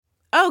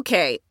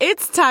Okay,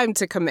 it's time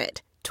to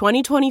commit.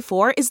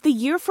 2024 is the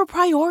year for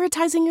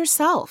prioritizing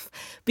yourself.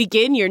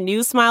 Begin your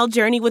new smile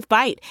journey with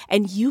Byte,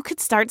 and you could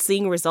start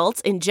seeing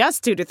results in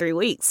just 2 to 3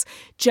 weeks.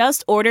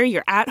 Just order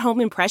your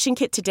at-home impression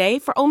kit today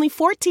for only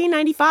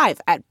 $14.95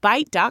 at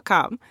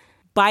Byte.com.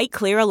 Byte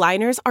Clear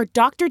aligners are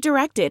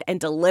doctor-directed and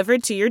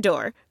delivered to your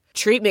door.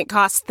 Treatment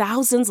costs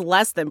thousands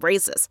less than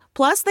braces.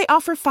 Plus, they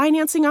offer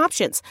financing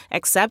options,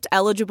 accept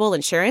eligible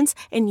insurance,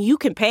 and you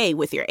can pay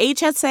with your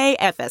HSA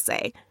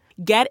FSA.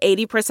 Get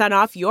 80%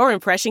 off your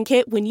impression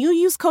kit when you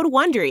use code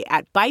WONDERY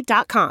at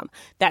Byte.com.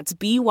 That's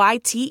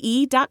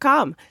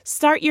BYTE.com.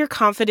 Start your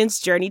confidence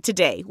journey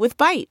today with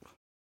Byte.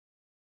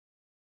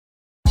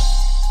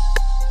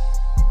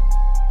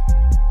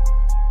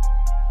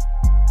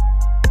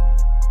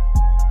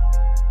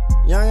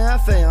 Young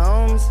F.A.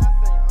 Holmes.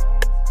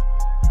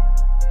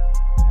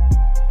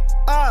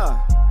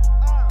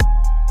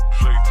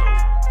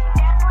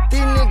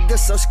 These niggas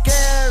so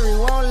scary,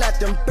 won't let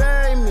them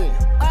bury me.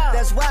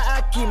 That's why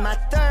I keep my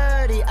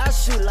 30, I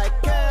shoot like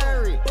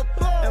Curry.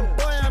 And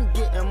boy, I'm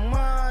getting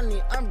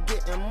money.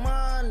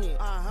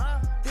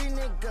 These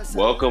niggas.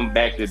 Welcome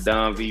back to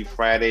Don V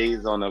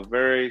Fridays on a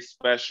very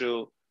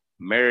special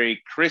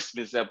Merry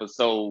Christmas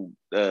episode.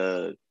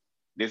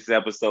 This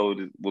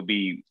episode will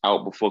be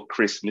out before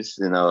Christmas,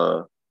 and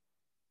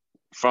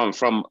from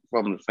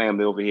the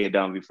family over here at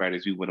Don V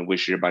Fridays, we want to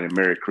wish everybody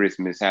Merry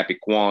Christmas, Happy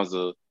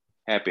Kwanzaa,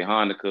 Happy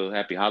Hanukkah,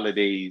 Happy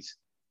Holidays.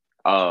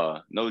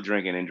 No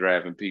drinking and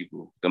driving,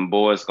 people. Them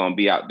boys gonna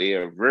be out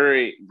there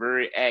very,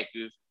 very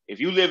active.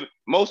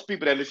 Most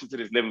people that listen to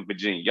this live in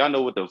Virginia. Y'all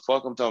know what the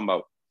fuck I'm talking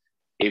about.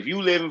 If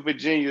you live in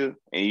Virginia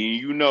and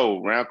you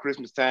know around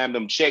Christmas time,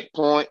 them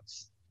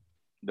checkpoints,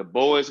 the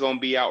boys gonna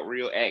be out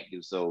real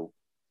active. So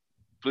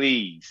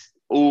please,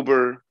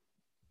 Uber,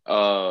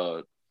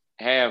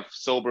 have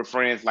sober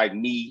friends like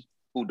me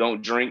who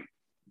don't drink.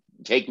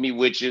 Take me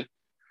with you.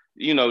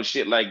 You know,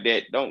 shit like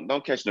that.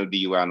 Don't catch no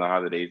DUI on the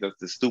holidays. That's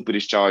the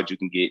stupidest charge you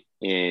can get,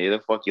 and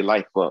it'll fuck your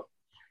life up.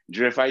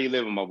 Drift, how you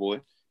living, my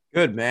boy?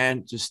 Good,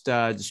 man. Just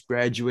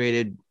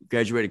graduated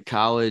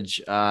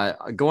college.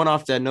 Going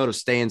off that note of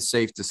staying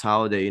safe this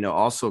holiday,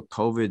 also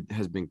COVID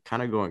has been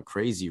kind of going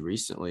crazy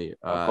recently.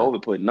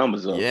 COVID put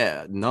numbers up.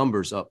 Yeah,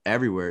 numbers up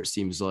everywhere, it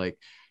seems like.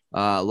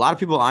 A lot of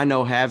people I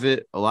know have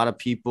it. A lot of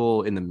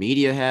people in the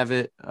media have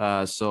it.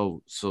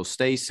 So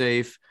stay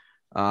safe.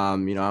 A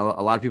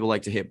lot of people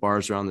like to hit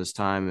bars around this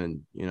time,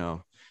 and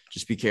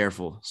just be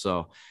careful.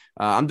 So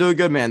I'm doing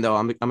good, man. Though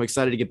I'm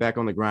excited to get back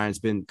on the grind. It's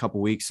been a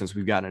couple weeks since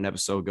we've gotten an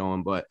episode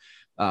going, but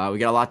we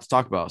got a lot to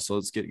talk about. So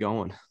let's get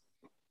going.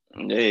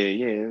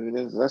 Yeah.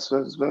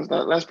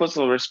 Let's put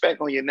some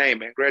respect on your name,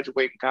 man.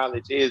 Graduating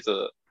college is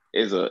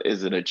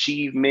an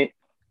achievement.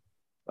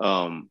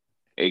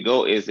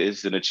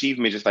 It's an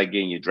achievement, just like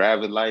getting your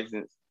driver's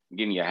license,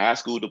 getting your high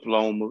school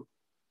diploma.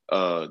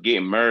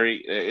 Getting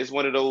married. It's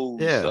one of those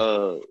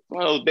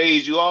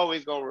days you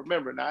always gonna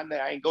remember. Now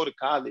I ain't go to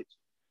college.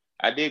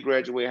 I did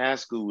graduate high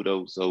school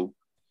though, so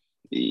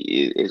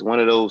it's one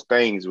of those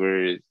things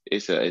where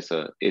it's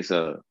a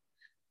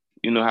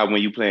you know how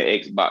when you play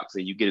Xbox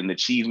and you get an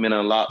achievement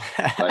unlocked,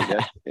 like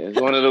that.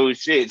 It's one of those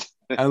shits.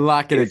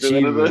 Unlocking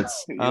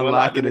achievements.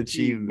 Unlocking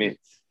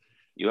achievements.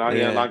 You out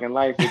here unlocking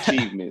life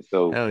achievements.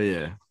 So hell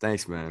yeah,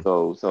 thanks, man.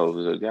 So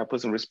you gotta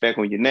put some respect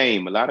on your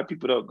name. A lot of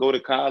people don't go to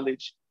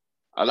college.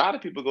 A lot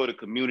of people go to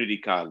community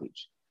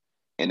college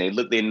and they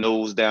look their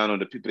nose down on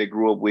the people they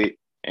grew up with,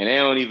 and they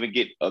don't even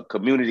get a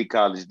community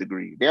college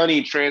degree. They don't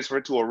even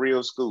transfer to a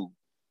real school.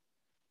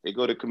 They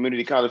go to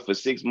community college for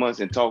 6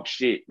 months and talk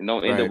shit and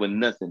don't end up with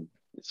nothing.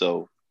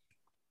 So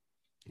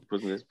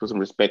let's put some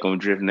respect on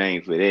Drift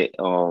name for that.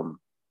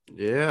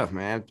 Yeah,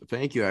 man.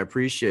 Thank you. I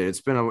appreciate it.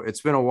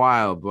 It's been a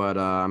while, but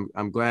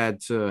I'm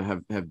glad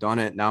to have done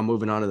it. Now I'm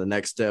moving on to the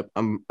next step.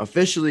 I'm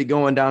officially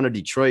going down to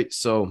Detroit,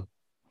 so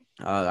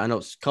I know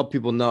a couple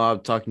people know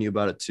I'm talking to you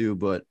about it too,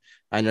 but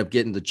I ended up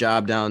getting the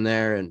job down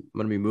there, and I'm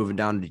going to be moving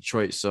down to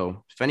Detroit.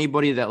 So if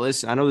anybody that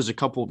listens, I know there's a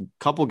couple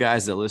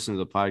guys that listen to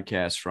the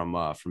podcast from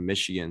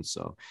Michigan.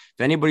 So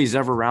if anybody's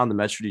ever around the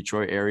Metro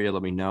Detroit area,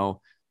 let me know.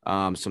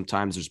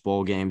 Sometimes there's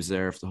bowl games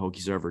there. If the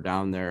Hokies are ever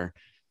down there,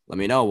 let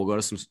me know. We'll go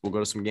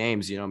to some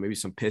games, maybe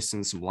some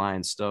Pistons, some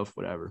Lions stuff,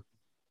 whatever.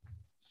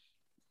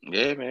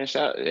 Yeah, man.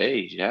 Shout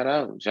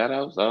outs.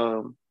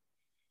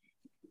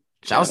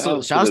 Shouts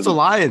to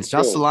Lions.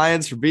 Shouts to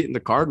Lions for beating the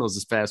Cardinals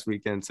this past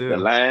weekend too. The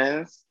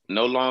Lions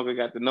no longer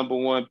got the number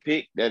one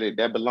pick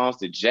that belongs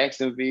to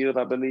Jacksonville,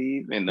 I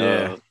believe.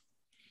 And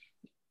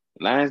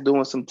Lions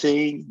doing some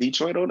things.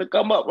 Detroit on the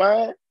come up,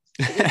 right?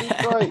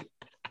 Detroit.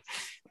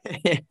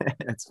 Yeah,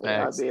 that's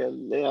facts.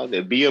 They out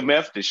there.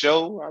 BMF the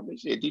show. I mean,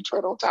 shit,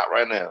 Detroit on top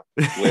right now.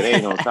 Well, they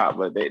ain't on top,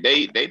 but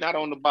they not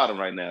on the bottom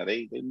right now.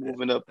 They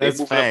moving up. They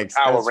moving facts.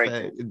 Up power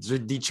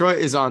rankings. Detroit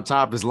is on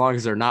top as long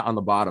as they're not on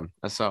the bottom.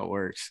 That's how it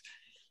works.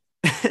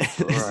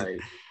 Right.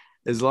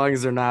 As long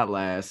as they're not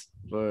last,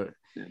 but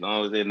as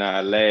long as they're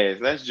not last.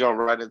 Let's jump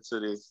right into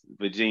these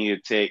Virginia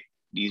Tech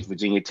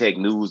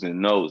news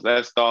and notes.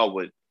 Let's start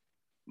with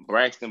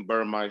Braxton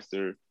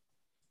Burmeister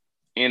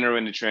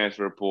entering the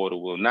transfer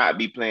portal, will not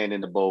be playing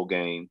in the bowl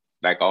game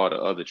like all the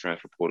other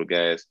transfer portal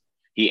guys.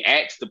 He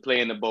asked to play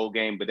in the bowl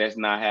game, but that's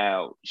not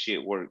how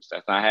shit works.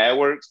 That's not how it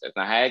works. That's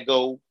not how it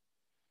go.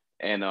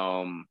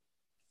 And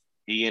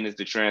he enters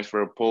the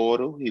transfer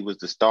portal. He was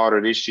the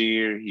starter this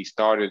year. He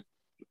started,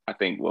 I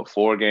think,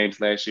 4 games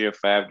last year,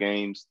 5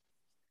 games.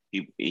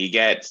 He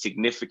got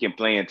significant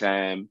playing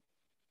time.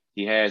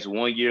 He has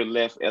 1 year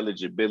left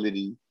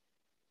eligibility.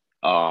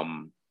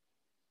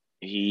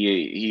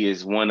 He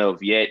is one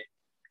of yet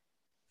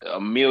a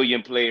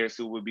million players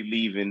who will be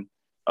leaving.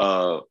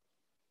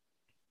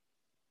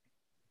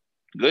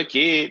 Good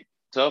kid,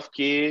 tough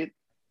kid.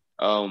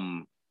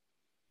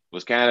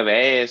 Was kind of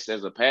ass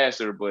as a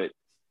passer, but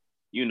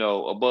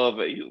above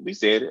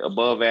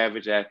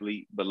average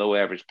athlete, below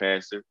average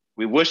passer.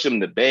 We wish him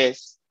the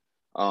best.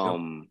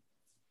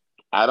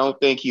 I don't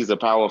think he's a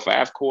Power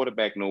 5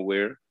 quarterback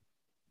nowhere,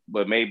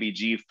 but maybe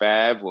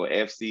G5 or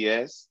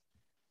FCS.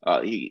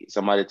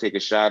 Somebody take a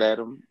shot at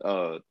him.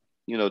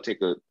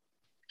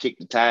 Kick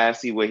the tire,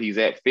 see where he's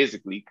at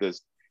physically,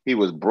 because he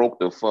was broke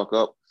the fuck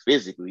up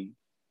physically.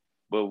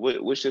 But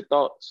what's your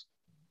thoughts?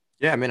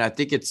 Yeah, I mean, I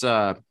think it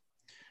was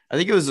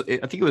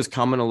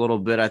coming a little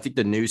bit. I think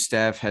the new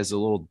staff has a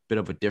little bit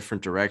of a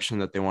different direction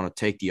that they want to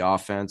take the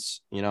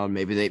offense.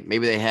 Maybe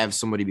they have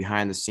somebody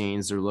behind the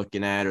scenes they're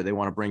looking at, or they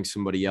want to bring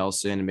somebody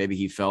else in. And maybe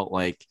he felt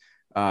like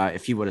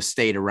if he would have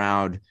stayed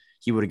around,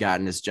 he would have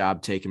gotten his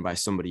job taken by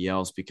somebody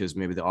else, because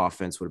maybe the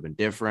offense would have been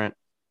different.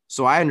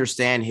 So I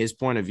understand his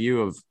point of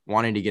view of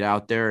wanting to get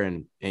out there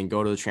and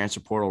go to the transfer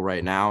portal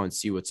right now and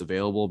see what's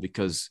available,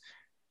 because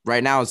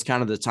right now it's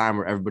kind of the time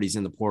where everybody's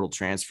in the portal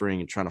transferring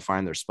and trying to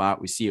find their spot.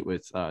 We see it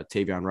with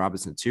Tavion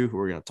Robinson too, who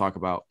we're going to talk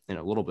about in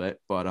a little bit,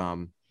 but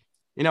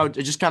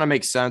it just kind of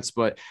makes sense.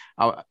 But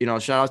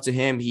shout out to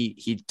him.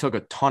 He took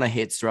a ton of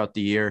hits throughout the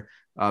year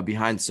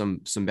behind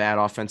some bad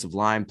offensive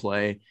line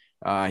play.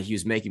 He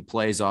was making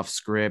plays off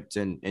script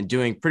and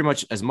doing pretty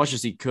much as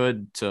he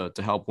could to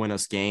help win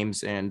us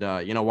games. And,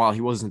 while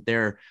he wasn't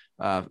there,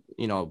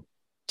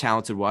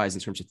 talented wise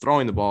in terms of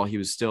throwing the ball, he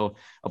was still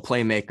a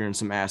playmaker in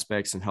some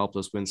aspects and helped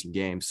us win some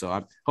games. So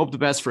I hope the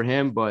best for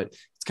him, but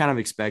it's kind of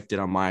expected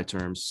on my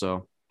terms.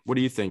 So what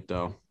do you think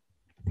though?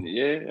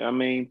 Yeah, I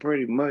mean,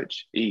 pretty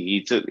much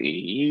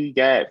he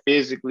got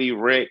physically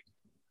wrecked.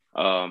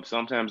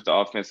 Sometimes the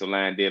offensive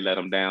line did let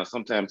him down.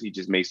 Sometimes he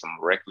just made some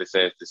reckless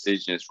ass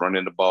decisions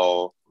running the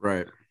ball.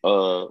 Right.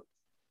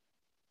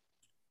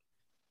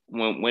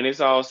 When it's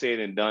all said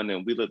and done,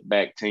 and we look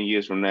back 10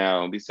 years from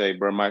now and we say,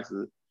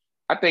 Burmeister,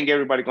 I think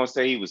everybody gonna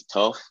say he was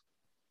tough.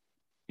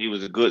 He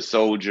was a good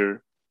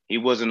soldier. He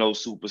wasn't no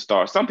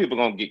superstar. Some people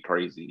gonna get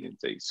crazy and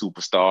say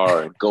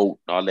superstar and GOAT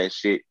and all that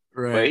shit.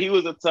 Right. But he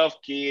was a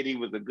tough kid. He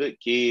was a good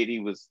kid.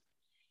 He was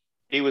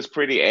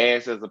pretty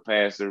ass as a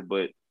passer,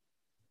 but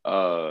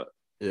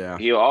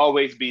he'll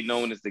always be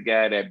known as the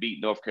guy that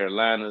beat North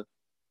Carolina.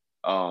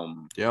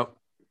 He'll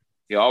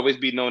always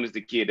be known as the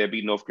kid that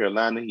beat North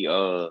Carolina.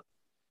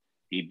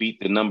 He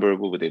beat the number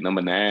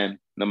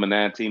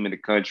 9 team in the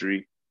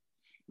country,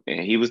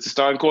 and he was the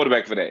starting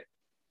quarterback for that.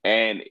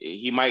 And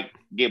he might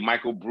get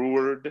Michael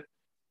Brewer,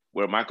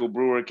 where Michael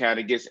Brewer kind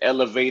of gets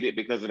elevated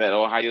because of that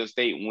Ohio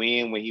State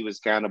win when he was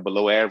kind of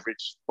below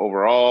average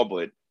overall,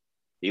 but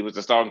he was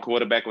the starting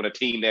quarterback on a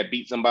team that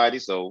beat somebody.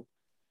 So,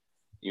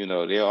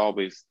 they'll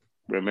always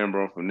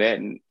remember him from that.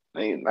 And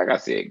like I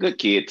said, good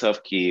kid,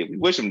 tough kid. We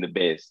wish him the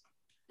best.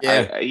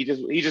 Yeah.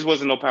 He just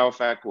wasn't no Power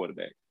 5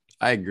 quarterback.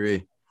 I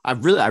agree. I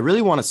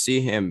really want to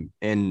see him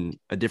in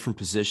a different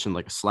position,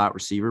 like a slot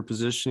receiver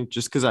position,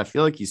 just because I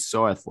feel like he's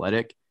so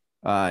athletic.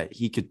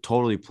 He could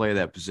totally play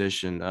that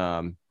position.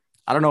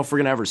 I don't know if we're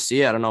going to ever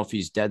see it. I don't know if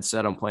he's dead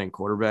set on playing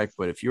quarterback,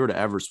 but if you were to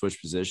ever switch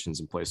positions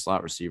and play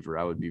slot receiver,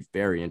 I would be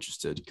very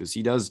interested, because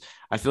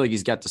I feel like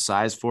he's got the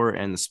size for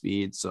it and the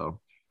speed.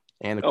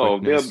 And the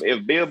quickness.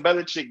 If Bill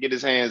Belichick get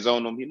his hands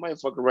on him, he might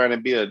fuck around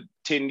and be a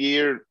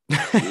 10-year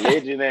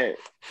legend at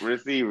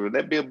receiver.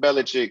 That Bill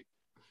Belichick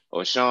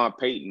or Sean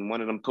Payton,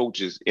 one of them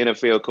coaches,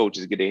 NFL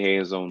coaches, get their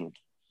hands on him.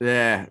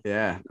 Yeah,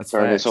 that's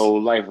turn his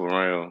whole life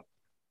around.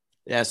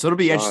 Yeah, so it'll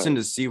be interesting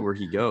to see where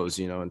he goes,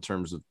 in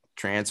terms of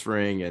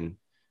transferring and,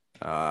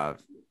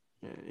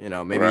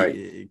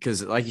 maybe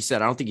because, like you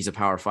said, I don't think he's a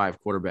Power 5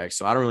 quarterback,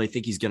 so I don't really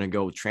think he's going to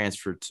go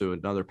transfer to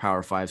another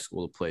Power 5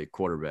 school to play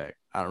quarterback.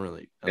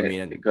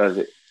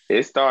 Because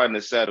it's starting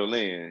to settle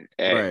in.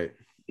 Right.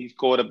 These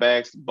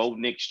quarterbacks, Bo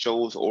Nix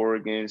chose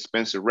Oregon,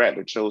 Spencer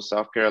Rattler chose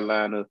South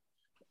Carolina.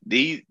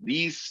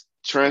 These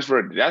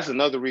transfer, that's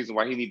another reason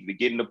why he needed to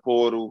get in the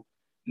portal.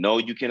 No,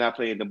 you cannot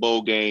play in the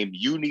bowl game.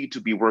 You need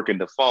to be working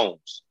the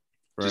phones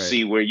to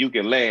see where you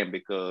can land,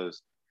 because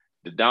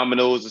the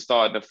dominoes are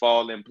starting to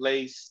fall in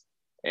place,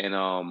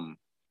 and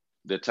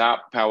the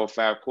top Power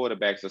 5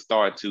 quarterbacks are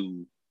starting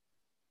to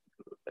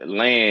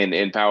land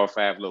in Power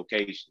 5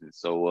 locations.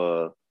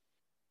 So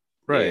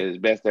it's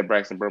best that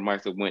Braxton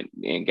Burmeister went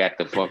and got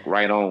the fuck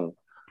right on.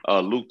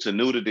 Luke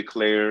Tenuta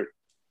declared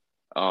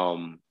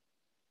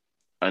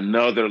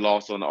another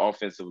loss on the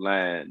offensive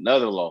line.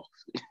 Another loss.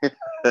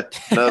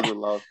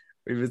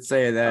 We've been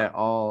saying that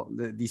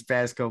these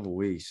past couple of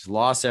weeks,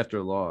 loss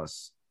after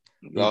loss.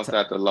 Loss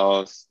after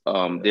loss.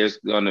 There's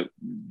gonna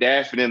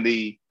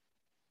definitely,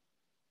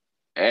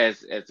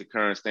 as the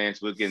current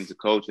stance, we'll get into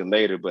coaching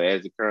later, but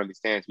as it currently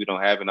stands, we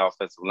don't have an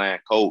offensive line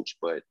coach.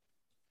 But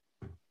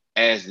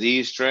as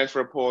these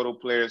transfer portal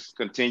players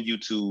continue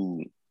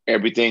to,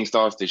 everything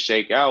starts to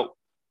shake out,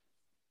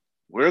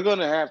 we're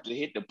gonna have to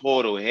hit the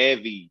portal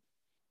heavy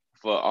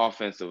for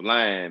offensive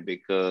line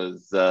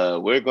because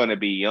we're gonna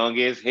be young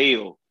as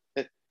hell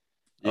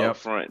up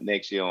front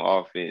next year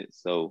on offense.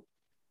 So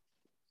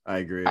I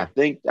agree. I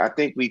think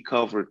we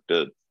covered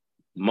the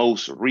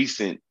most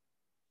recent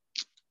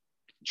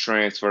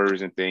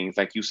transfers and things.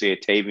 Like you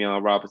said,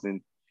 Tavion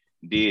Robinson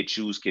did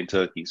choose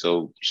Kentucky.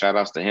 So shout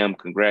outs to him.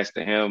 Congrats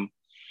to him.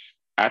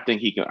 I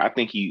think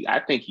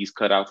he's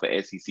cut out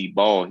for SEC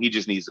ball. He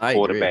just needs a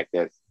quarterback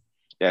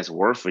that's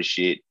worth a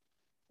shit.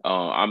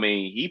 I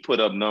mean, he put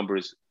up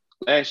numbers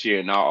last year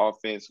in our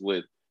offense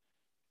with,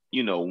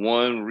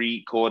 one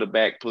read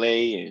quarterback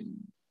play and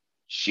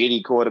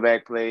shitty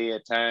quarterback play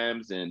at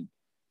times, and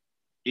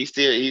he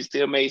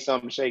still made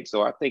something shake.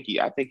 So I think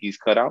he's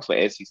cut out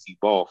for SEC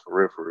ball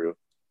for real.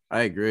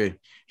 I agree.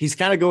 He's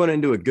kind of going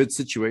into a good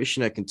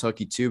situation at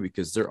Kentucky too,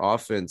 because their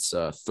offense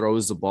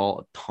throws the ball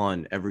a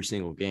ton every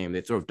single game.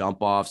 They throw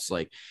dump offs.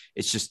 Like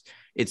it's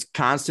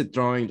constant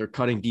throwing. They're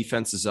cutting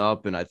defenses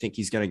up. And I think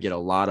he's going to get a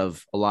lot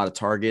of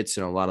targets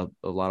and a lot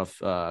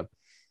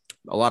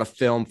of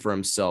film for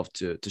himself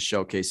to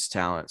showcase his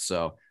talent.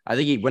 So I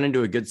think he went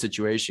into a good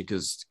situation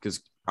because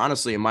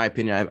honestly, in my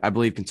opinion, I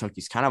believe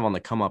Kentucky's kind of on the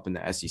come up in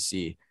the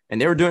SEC. And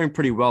they were doing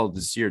pretty well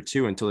this year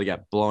too until they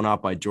got blown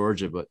out by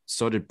Georgia, but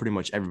so did pretty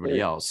much everybody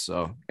else.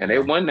 So they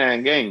won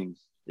 9 games.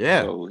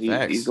 Yeah, so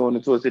he's going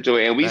into a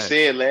situation. And we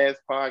said last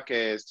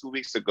podcast 2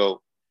 weeks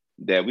ago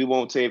that we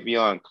want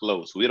Tavion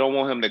close. We don't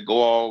want him to go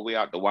all the way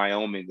out to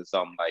Wyoming or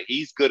something. Like,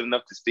 he's good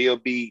enough to still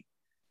be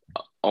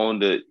on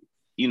the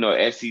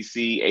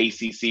SEC,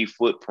 ACC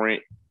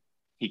footprint.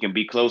 He can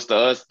be close to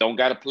us. Don't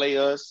got to play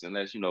us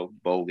unless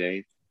bowl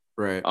games.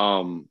 Right.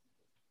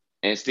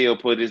 And still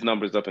put his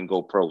numbers up and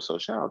go pro. So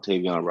shout out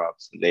Tavion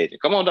Robinson,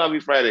 legend. Come on,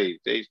 W Friday,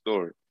 Jay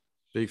Story.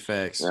 Big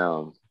facts.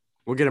 We'll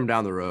get him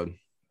down the road.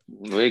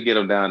 We'll get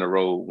him down the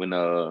road when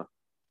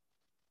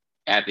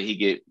after he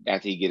get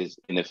his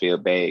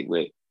NFL bag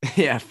with.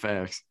 Yeah,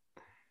 facts.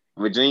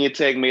 Virginia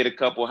Tech made a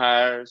couple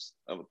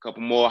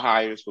more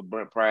hires for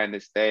Brent Pry and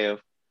his staff.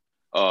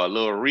 A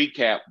little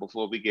recap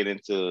before we get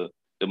into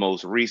the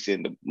most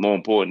recent, more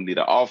importantly,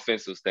 the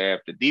offensive staff.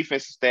 The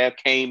defensive staff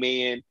came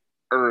in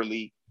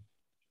early.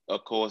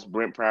 Of course,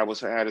 Brent Pry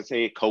was had his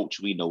head coach.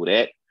 We know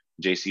that.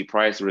 J.C.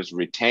 Price was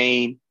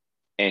retained,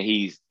 and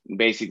he's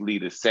basically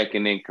the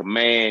second in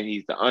command.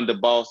 He's the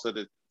underboss of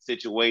the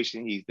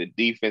situation. He's the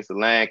defensive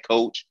line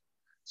coach.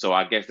 So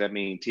I guess that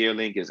means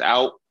Tierlink is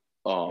out.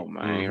 I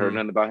ain't heard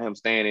nothing about him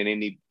staying in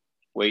any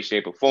way,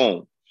 shape, or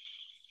form.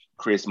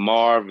 Chris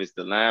Marv is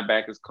the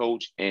linebackers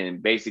coach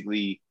and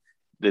basically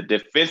the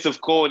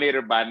defensive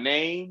coordinator by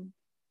name,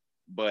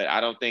 but I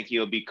don't think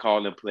he'll be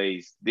calling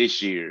plays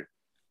this year.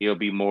 He'll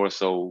be more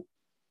so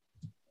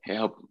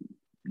help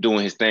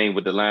doing his thing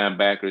with the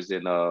linebackers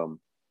and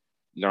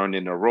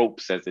learning the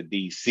ropes as a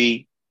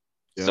DC.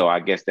 Yeah. So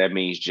I guess that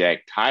means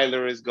Jack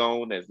Tyler is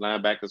gone as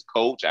linebackers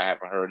coach. I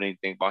haven't heard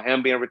anything about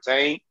him being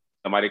retained.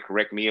 Somebody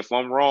correct me if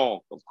I'm wrong,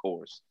 of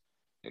course,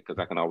 because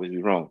I can always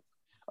be wrong.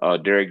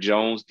 Derek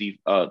Jones,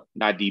 not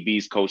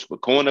DB's coach,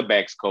 but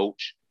cornerbacks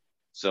coach.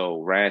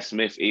 So Ryan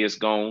Smith is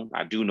gone.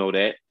 I do know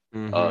that.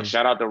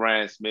 Shout out to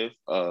Ryan Smith.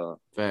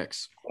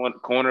 Facts.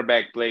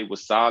 Cornerback play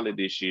was solid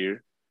this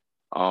year.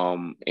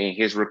 And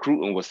his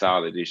recruiting was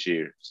solid this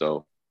year.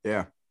 So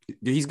yeah,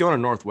 he's going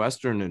to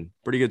Northwestern and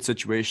pretty good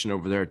situation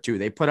over there too.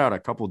 They put out a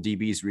couple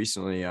DBs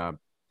recently.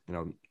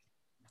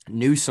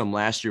 Newsome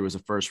last year was a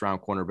first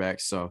round cornerback.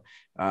 So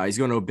he's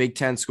going to a Big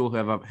Ten school.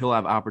 He'll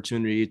have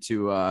opportunity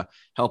to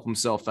help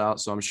himself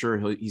out. So I'm sure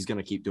he's going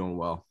to keep doing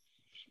well.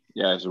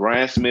 Yeah, it's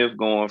Ryan Smith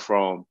going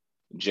from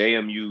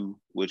JMU,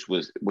 which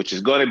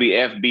is going to be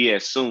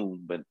FBS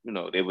soon, but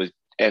it was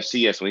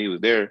FCS when he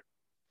was there,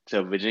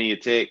 to Virginia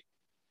Tech,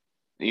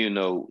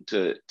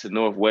 to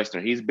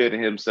Northwestern. He's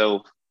building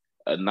himself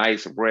a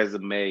nice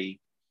resume.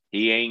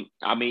 He ain't.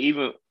 I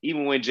mean,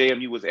 even when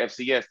JMU was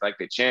FCS, like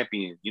the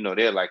champion,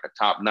 they're like a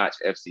top notch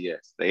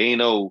FCS. They ain't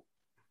no,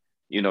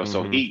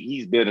 So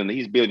he's building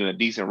a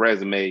decent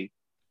resume.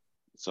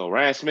 So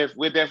Ryan Smith,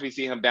 we'll definitely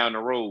see him down the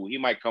road. He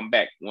might come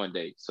back one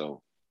day.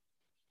 So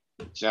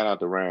shout out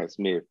to Ryan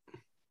Smith.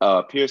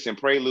 Pearson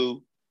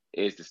Prelude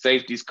is the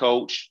safeties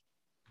coach.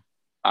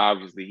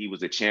 Obviously, he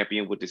was a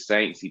champion with the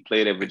Saints. He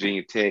played at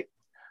Virginia Tech.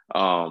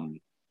 Ham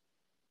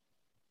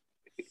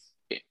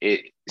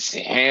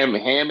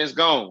is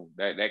gone.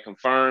 That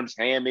confirms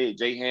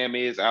Jay Ham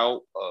is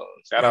out.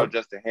 Shout out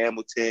Justin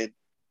Hamilton.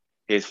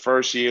 His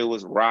first year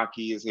was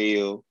rocky as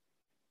hell,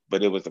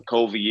 but it was a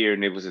COVID year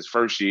and it was his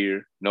first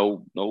year.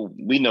 No,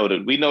 we know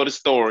the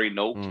story.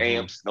 No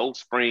camps, no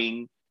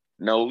spring,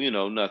 no,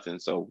 nothing.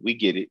 So we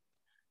get it.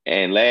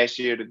 And last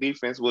year the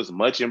defense was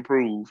much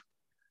improved,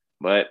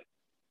 but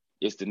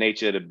it's the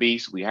nature of the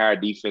beast. We hired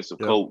a defensive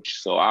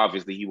coach, so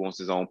obviously he wants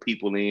his own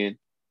people in.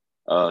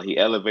 He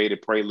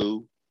elevated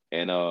Prelude,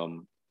 and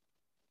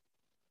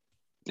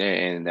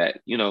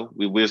that, you know,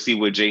 we will see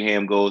where J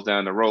Ham goes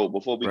down the road.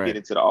 Before we get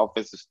into the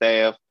offensive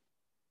staff,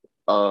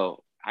 how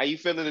you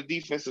feeling the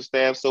defensive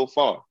staff so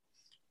far?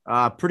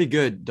 Pretty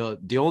good.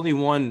 The only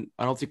one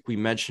I don't think we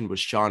mentioned was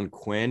Sean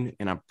Quinn,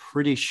 and I'm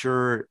pretty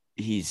sure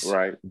he's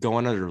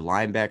going under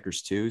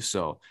linebackers too.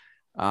 So,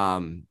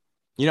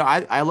 you know,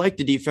 I like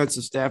the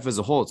defensive staff as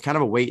a whole. It's kind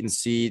of a wait and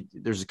see.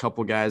 There's a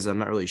couple guys I'm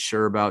not really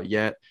sure about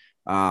yet,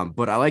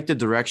 but I like the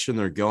direction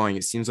they're going.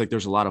 It seems like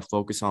there's a lot of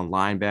focus on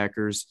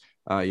linebackers.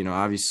 You know,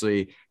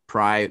 obviously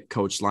Pry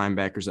coached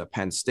linebackers at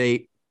Penn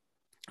State.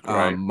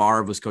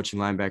 Marv was coaching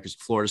linebackers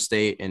at Florida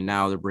State, and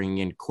now they're bringing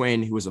in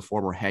Quinn, who was a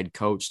former head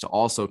coach, to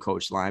also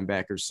coach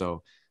linebackers.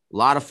 So a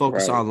lot of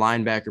focus on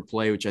linebacker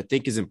play, which I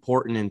think is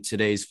important in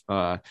today's,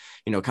 you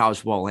know, college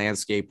football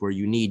landscape, where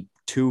you need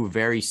two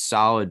very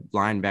solid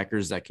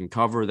linebackers that can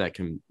cover, that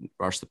can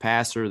rush the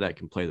passer, that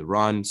can play the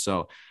run.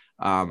 So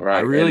I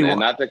really want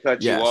not to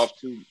cut you off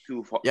too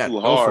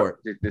hard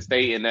to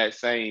stay in that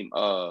same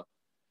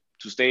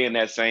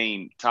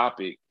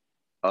topic.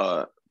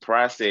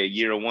 Price said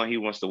year one he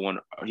wants to run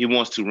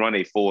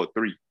a 4-3.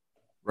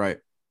 Right.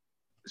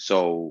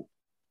 So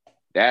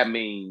that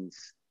means,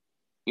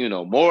 you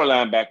know, more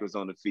linebackers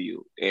on the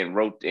field and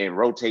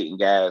rotating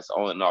guys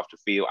on and off the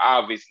field.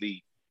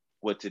 Obviously,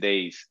 with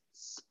today's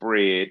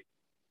spread,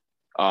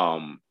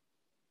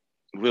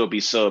 we'll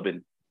be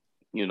subbing,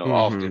 you know,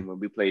 often when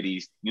we play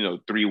these, you know,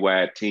 3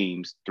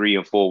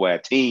 and 4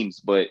 wide teams.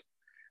 But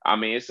I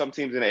mean, it's some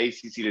teams in the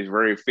ACC that's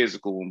very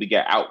physical when we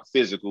got out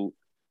physical.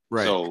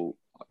 Right. So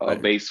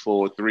base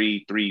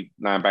 4-3, 3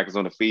 linebackers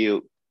on the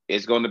field.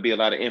 It's going to be a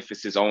lot of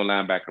emphasis on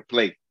linebacker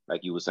play,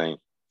 like you were saying.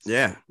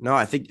 Yeah, no,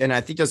 I think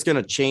that's going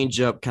to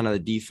change up kind of the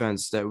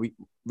defense that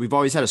we've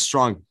always had a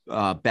strong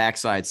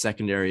backside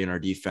secondary in our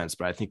defense,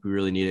 but I think we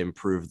really need to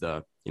improve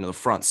the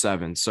front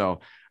 7.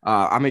 So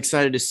I'm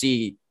excited to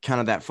see kind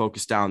of that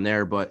focus down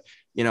there. But,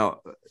 you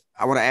know,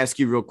 I want to ask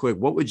you real quick,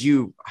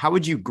 how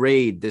would you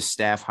grade this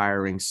staff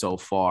hiring so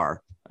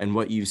far and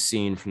what you've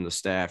seen from the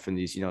staff in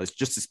these, you know, it's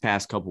just this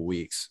past couple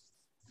weeks?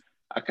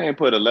 I can't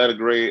put a letter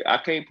grade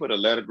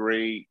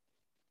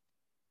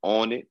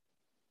on it.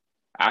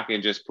 I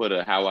can just put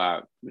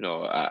I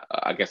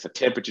guess a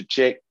temperature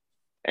check,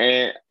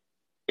 and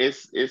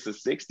it's a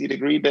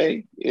 60-degree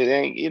day. It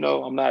ain't, you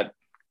know,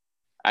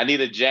 I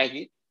need a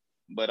jacket,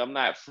 but I'm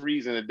not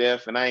freezing to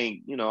death, and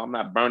I'm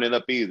not burning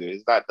up either.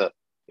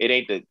 It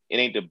ain't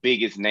the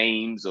biggest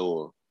names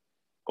or,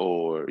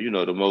 you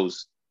know, the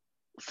most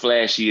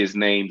flashiest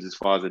names as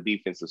far as the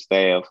defensive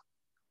staff,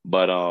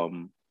 but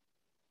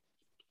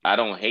I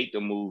don't hate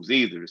the moves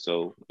either.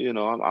 So, you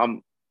know,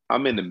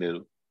 I'm in the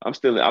middle. I'm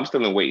still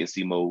in wait and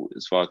see mode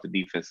as far as the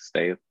defensive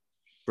staff.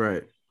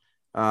 Right.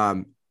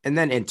 And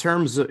then in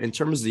terms of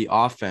the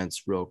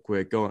offense, real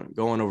quick, going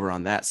over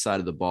on that side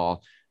of the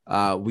ball,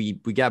 we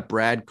got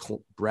Brad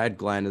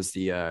Glenn as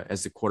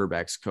the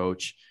quarterback's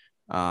coach.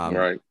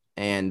 Right.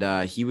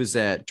 And he was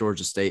at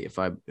Georgia State, if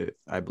I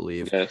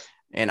believe. Yes.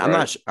 And I'm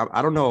not sure,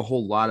 I don't know a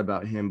whole lot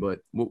about him, but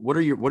what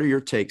are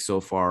your takes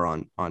so far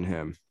on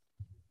him?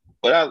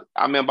 What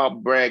I mean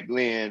about Brad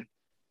Glenn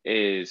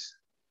is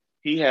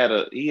he had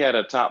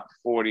a top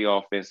 40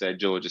 offense at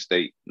Georgia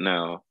State.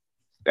 Now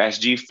that's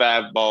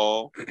G5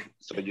 ball,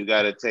 so you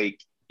gotta take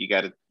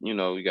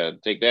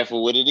that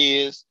for what it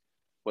is.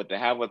 But to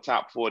have a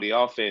top 40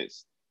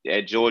 offense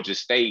at Georgia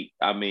State,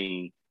 I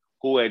mean,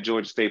 who at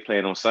Georgia State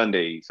playing on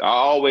Sundays? I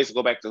always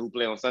go back to who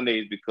play on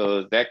Sundays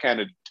because that kind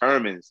of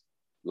determines,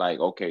 like,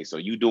 okay, so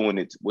you doing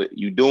it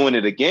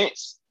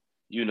against,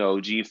 you know,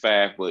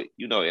 G5, but,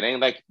 you know, it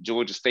ain't like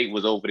Georgia State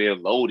was over there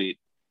loaded,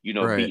 you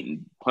know,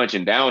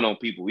 punching down on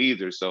people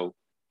either. So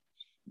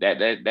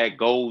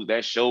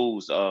that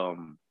shows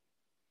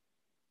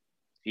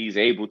he's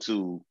able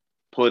to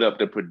put up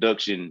the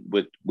production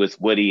with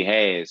what he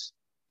has,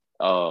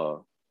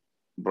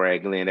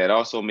 Brad Glenn. That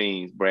also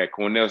means Brad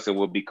Cornelson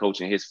will be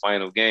coaching his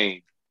final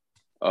game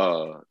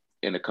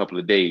in a couple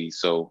of days.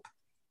 So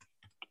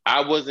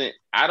I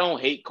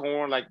don't hate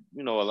Corn like,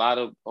 you know, a lot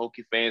of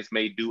Hokie fans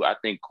may do. I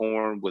think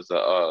Corn was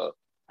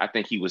I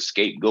think he was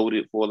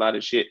scapegoated for a lot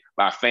of shit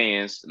by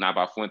fans, not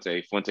by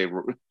Fuente.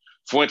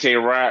 Fuente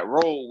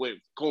rolled with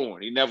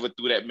Corn. He never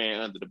threw that man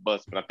under the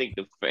bus. But I think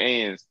the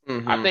fans,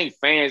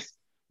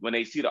 when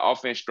they see the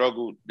offense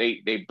struggle,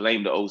 they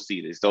blame the OC.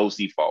 It's the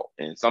OC fault.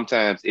 And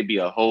sometimes it be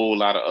a whole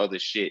lot of other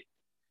shit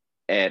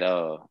at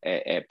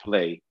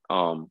play.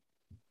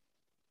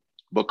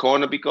 But Corn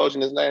will be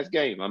coaching his last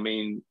game. I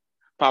mean,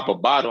 pop a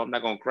bottle. I'm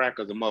not gonna cry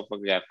because the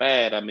motherfucker got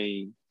fat. I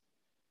mean,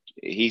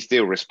 he's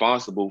still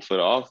responsible for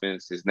the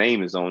offense. His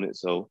name is on it.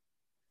 So,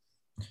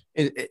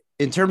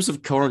 in terms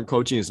of Corn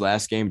coaching his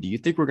last game, do you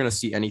think we're gonna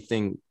see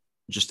anything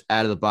just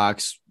out of the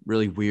box,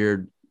 really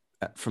weird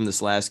from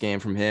this last game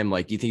from him?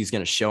 Like, do you think he's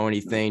gonna show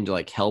anything to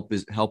like help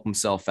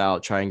himself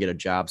out, try and get a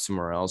job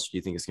somewhere else? Or do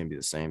you think it's gonna be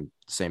the same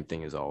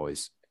thing as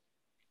always?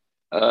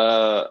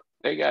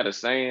 they got a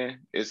saying,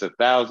 it's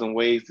 1,000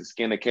 ways to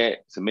skin a cat.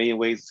 It's a million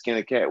ways to skin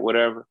a cat,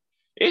 whatever.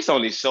 It's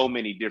only so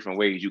many different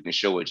ways you can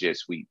show a jet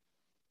sweep.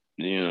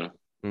 You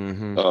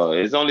know,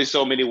 there's only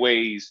so many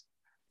ways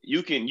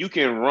you can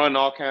run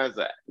all kinds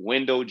of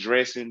window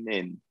dressing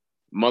and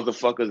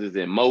motherfuckers is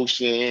in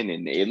motion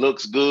and it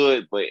looks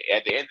good, but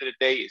at the end of the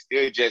day, it's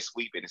still jet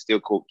sweep and it's still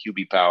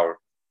QB power.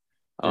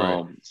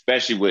 Right.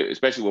 Especially with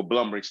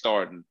Blumrick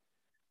starting.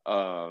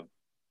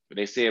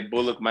 They said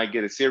Bullock might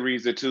get a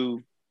series or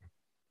two,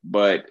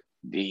 but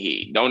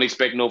don't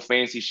expect no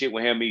fancy shit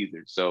with him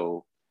either.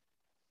 So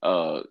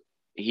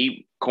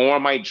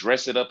Corn might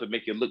dress it up and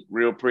make it look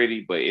real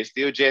pretty, but it's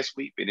still jet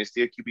sweep and it's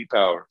still QB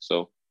power.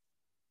 So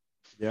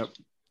yep,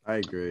 I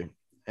agree.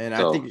 And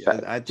so, I think it's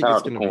gonna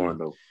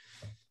be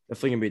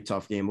definitely gonna be a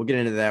tough game. We'll get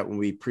into that when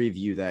we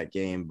preview that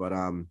game. But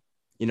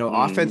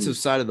offensive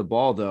side of the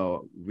ball,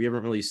 though, we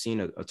haven't really seen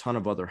a ton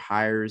of other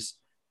hires.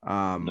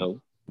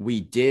 No.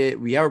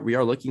 We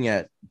are looking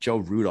at Joe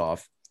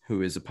Rudolph,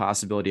 who is a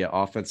possibility at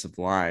offensive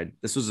line.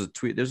 This was a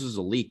tweet. This was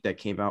a leak that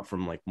came out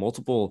from like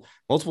multiple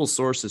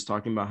sources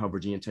talking about how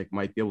Virginia Tech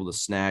might be able to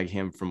snag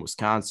him from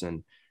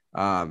Wisconsin.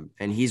 And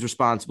he's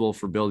responsible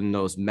for building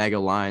those mega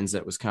lines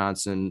at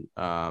Wisconsin.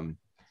 And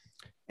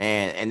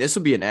this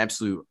would be an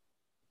absolute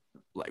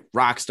like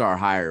rock star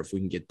hire if we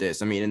can get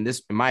this. I mean, in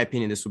my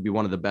opinion, this would be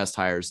one of the best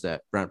hires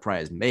that Brent Pry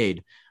has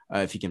made.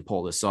 If he can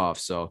pull this off.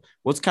 So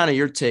what's kind of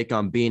your take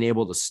on being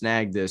able to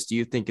snag this? Do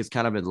you think it's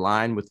kind of in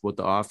line with what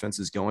the offense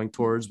is going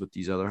towards with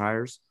these other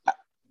hires?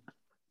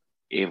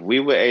 If we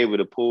were able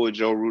to pull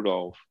Joe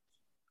Rudolph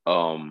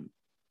from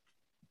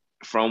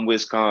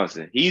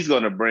Wisconsin, he's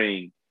going to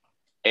bring,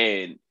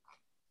 and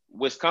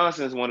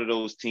Wisconsin is one of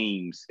those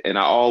teams, and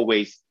I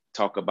always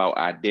talk about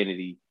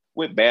identity.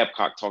 With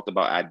Babcock talked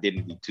about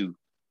identity too.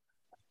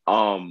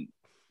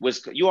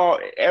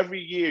 Every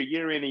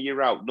year in and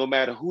year out, no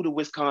matter who the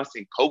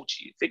Wisconsin coach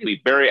is, it could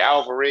be Barry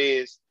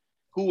Alvarez,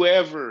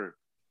 whoever,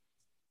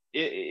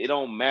 it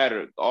don't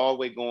matter. All the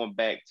way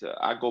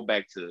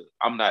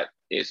I'm not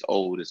as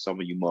old as some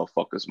of you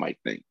motherfuckers might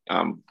think.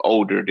 I'm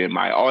older than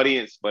my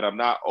audience, but I'm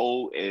not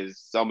old as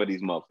some of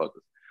these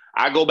motherfuckers.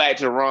 I go back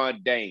to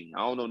Ron Dane. I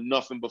don't know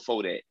nothing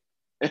before that.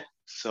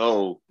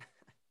 So,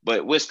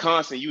 but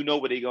Wisconsin, you know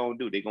what they're gonna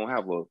do. They're gonna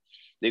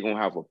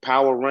have a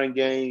power run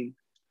game.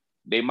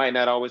 They might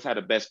not always have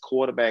the best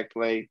quarterback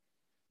play,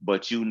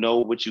 but you know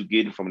what you're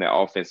getting from that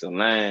offensive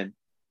line.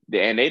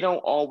 And they don't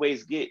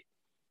always get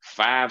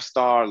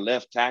 5-star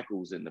left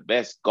tackles and the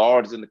best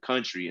guards in the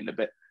country.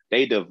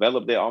 They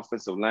develop their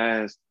offensive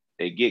lines.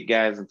 They get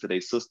guys into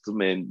their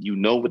system, and you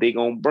know what they're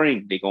going to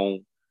bring. They're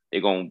going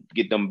to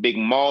get them big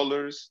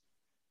maulers,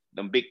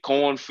 them big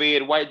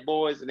corn-fed white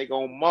boys, and they're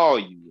going to maul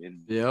you.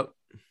 And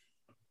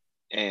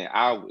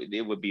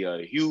it would be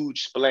a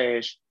huge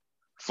splash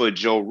for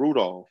Joe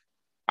Rudolph.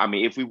 I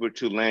mean, if we were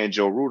to land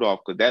Joe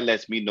Rudolph, because that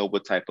lets me know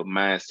what type of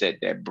mindset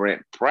that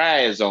Brent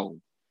Pry is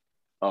on.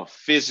 A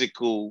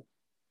physical,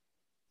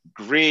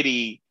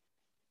 gritty,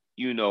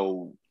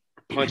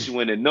 punch you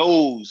in the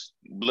nose,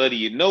 bloody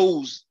your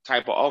nose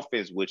type of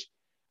offense, which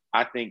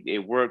I think it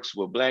works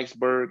with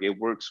Blacksburg. It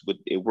works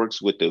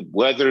with the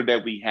weather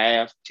that we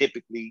have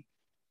typically.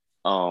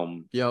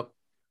 Yep.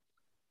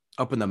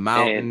 Up in the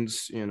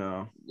mountains,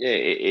 Yeah,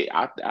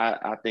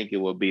 I think it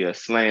will be a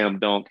slam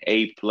dunk,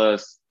 A+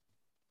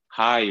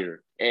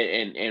 hire.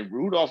 And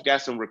Rudolph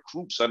got some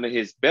recruits under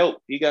his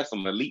belt. He got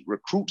some elite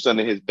recruits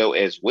under his belt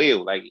as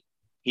well. Like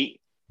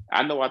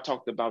I know I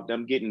talked about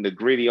them getting the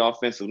gritty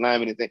offensive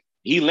lineman and thing.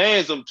 He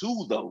lands them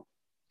too, though.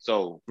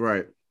 So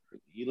right,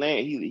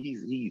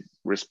 he's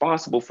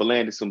responsible for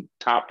landing some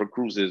top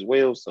recruits as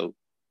well. So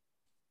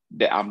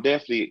I'm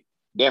definitely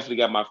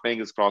got my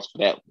fingers crossed for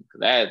that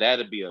one.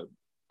 That'd be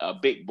a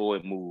big boy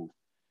move.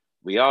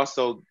 We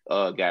also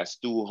got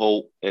Stu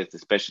Holt as the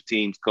special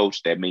teams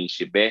coach. That means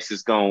Shabazz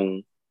is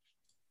gone.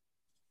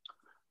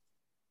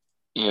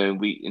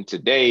 And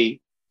today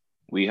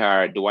we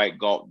hired Dwight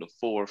Galt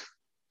IV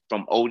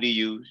from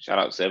ODU. Shout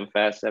out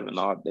 757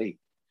 all day.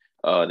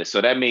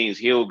 So that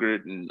means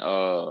Hilgert and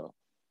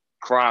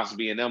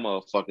Crosby and them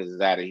motherfuckers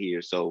is out of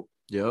here. So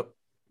yep.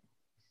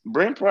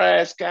 Brent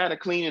Pry's kind of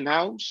cleaning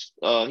house.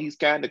 He's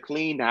kind of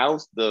cleaned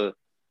house. A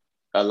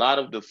lot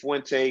of the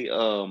Fuente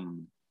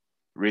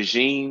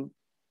regime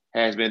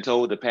has been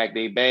told to pack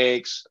their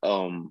bags.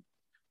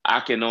 I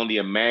can only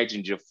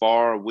imagine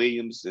Jafar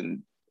Williams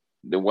and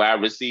the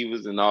wide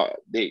receivers and all.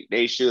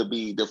 They should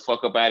be the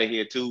fuck up out of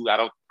here too.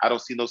 I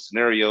don't see no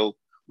scenario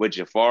where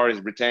Jafar is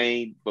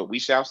retained, but we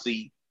shall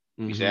see.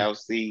 Mm-hmm. We shall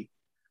see.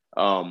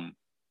 And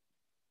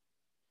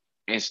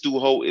Stu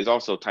Holt is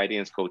also tight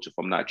ends coach, if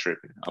I'm not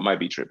tripping. I might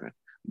be tripping,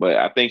 but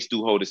I think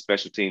Stu Holt is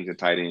special teams and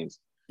tight ends.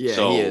 Yeah,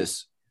 he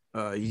is.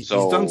 He's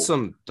done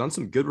some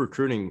good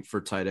recruiting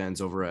for tight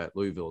ends over at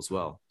Louisville as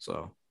well.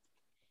 So,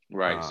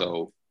 right.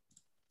 So,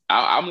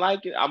 I'm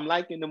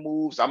liking the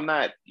moves. I'm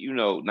not,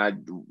 not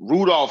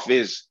Rudolph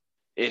is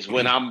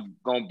when I'm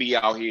gonna be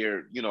out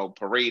here,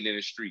 parading in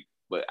the street.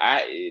 But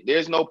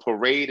there's no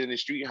parade in the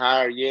street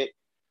hire yet.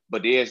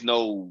 But there's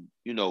no,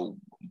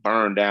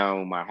 burn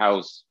down my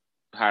house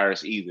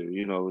hires either.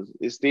 You know,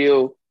 it's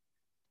still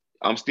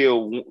I'm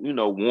still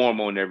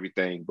warm on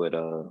everything, but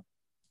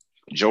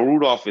Joe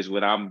Rudolph is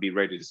when I'm gonna be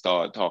ready to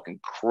start talking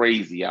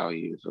crazy out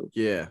here. So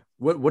yeah,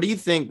 what do you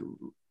think?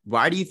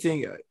 Why do you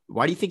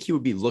think he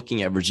would be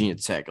looking at Virginia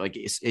Tech? Like,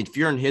 if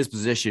you're in his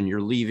position,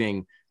 you're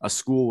leaving a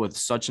school with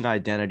such an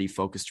identity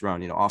focused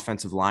around,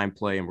 offensive line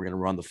play, and we're going to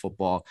run the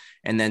football,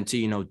 and then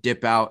to,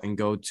 dip out and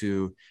go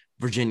to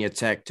Virginia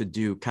Tech to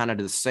do kind of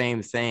the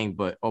same thing,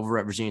 but over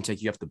at Virginia Tech,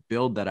 you have to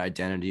build that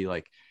identity.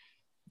 Like,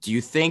 do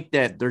you think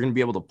that they're going to be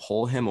able to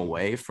pull him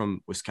away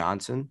from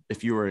Wisconsin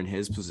if you were in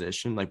his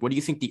position? Like, what do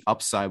you think the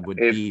upside would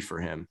be for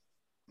him?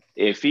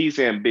 If he's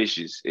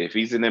ambitious, if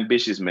he's an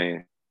ambitious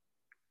man,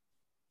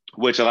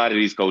 which a lot of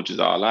these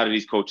coaches are. A lot of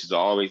these coaches are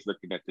always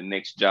looking at the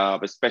next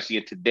job, especially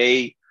in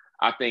today.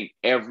 I think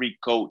every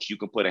coach, you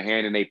can put a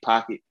hand in their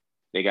pocket,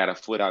 they got a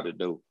foot out the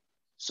door.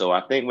 So I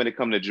think when it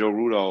comes to Joe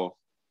Rudolph,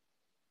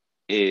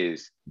 he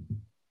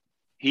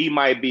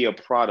might be a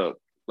product,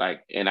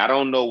 and I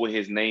don't know what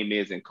his name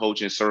is in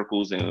coaching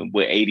circles and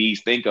what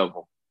ADs think of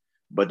him,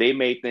 but they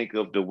may think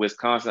of the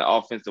Wisconsin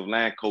offensive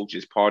line coach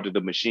as part of the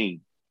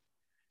machine.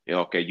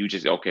 Okay,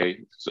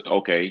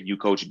 you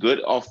coach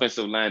good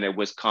offensive line at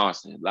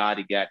Wisconsin.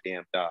 Lottie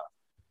goddamn dog.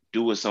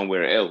 Do it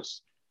somewhere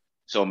else.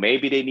 So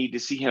maybe they need to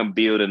see him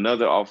build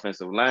another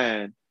offensive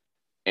line.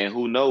 And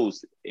who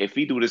knows, if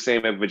he do the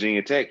same at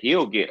Virginia Tech,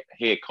 he'll get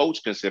head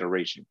coach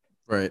consideration.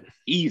 Right.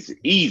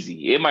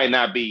 Easy. It might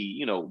not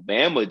be,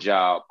 Bama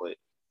job, but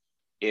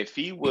if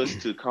he was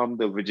to come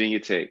to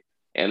Virginia Tech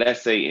and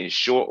let's say in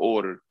short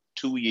order,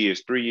 2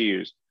 years, 3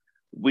 years,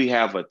 we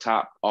have a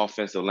top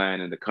offensive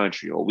line in the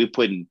country, or we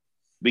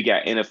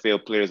got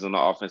NFL players on the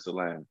offensive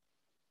line.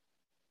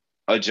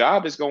 A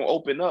job is going to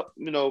open up,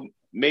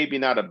 maybe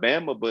not a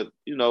Bama, but,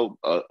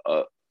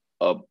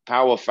 a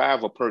Power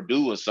 5 or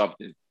Purdue or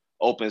something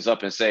opens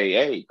up and say,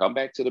 hey, come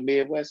back to the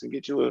Midwest and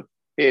get you a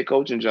head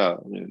coaching job.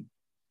 And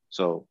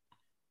so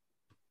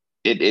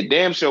it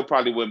damn sure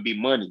probably wouldn't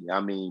be money. I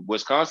mean,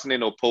 Wisconsin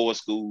ain't no poor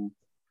school.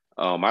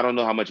 I don't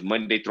know how much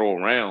money they throw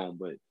around,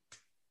 but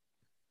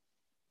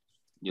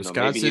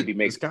maybe he'd be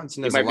making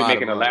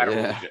a lateral.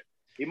 Yeah.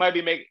 He might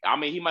be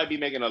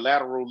making a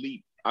lateral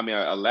leap. I mean,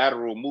 a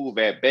lateral move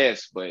at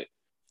best, but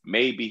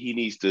maybe he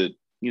needs to,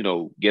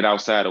 get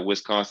outside of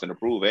Wisconsin to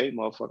prove, hey,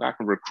 motherfucker, I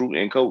can recruit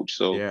and coach.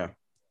 So yeah,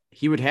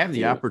 he would have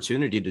the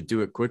opportunity to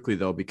do it quickly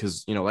though,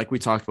 because, like we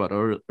talked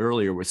about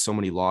earlier, with so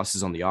many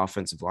losses on the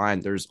offensive line,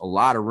 there's a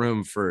lot of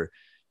room for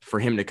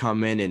him to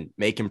come in and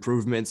make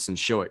improvements and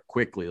show it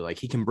quickly. Like,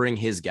 he can bring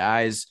his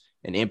guys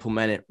and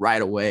implement it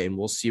right away. And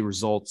we'll see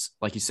results,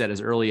 like you said,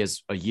 as early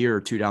as a year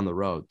or two down the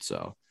road.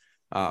 So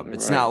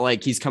it's not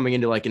like he's coming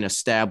into like an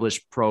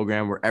established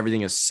program where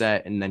everything is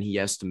set and then he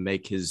has to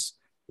make his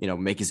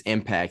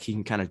impact. He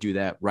can kind of do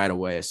that right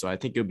away. So I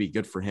think it'll be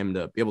good for him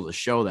to be able to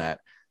show that.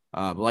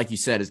 But like you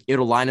said,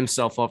 it'll line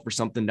himself up for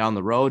something down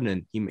the road,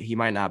 and he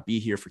might not be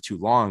here for too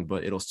long,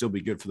 but it'll still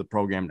be good for the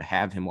program to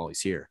have him while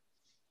he's here.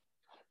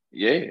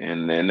 Yeah.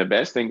 And then the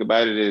best thing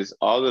about it is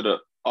all of the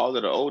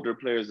older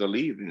players are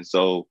leaving.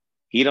 So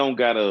he don't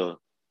gotta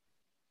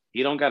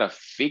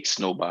fix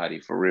nobody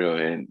for real.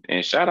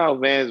 And shout out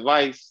Vance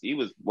Weiss. He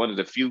was one of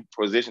the few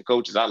position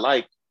coaches I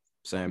like.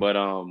 Same. But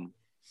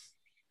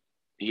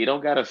he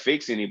don't gotta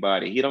fix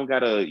anybody. He don't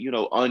gotta,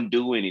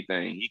 undo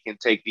anything. He can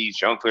take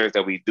these young players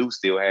that we do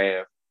still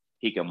have.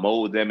 He can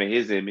mold them in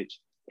his image.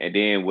 And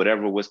then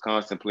whatever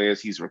Wisconsin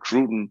players he's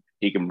recruiting,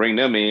 he can bring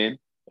them in.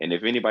 And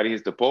if anybody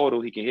hits the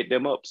portal, he can hit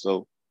them up.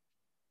 So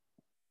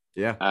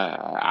yeah,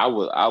 I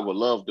would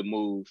love to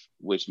move,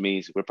 which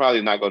means we're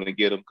probably not going to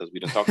get him because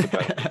we done talked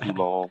about it for too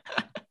long.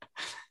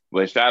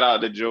 But shout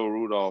out to Joe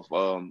Rudolph.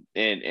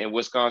 And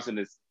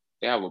Wisconsin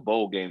they have a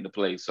bowl game to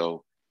play,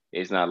 so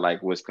it's not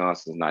like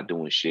Wisconsin's not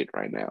doing shit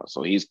right now.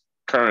 So he's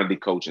currently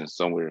coaching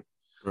somewhere.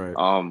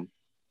 Right.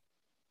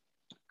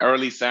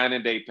 Early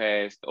signing day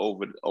passed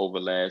over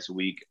last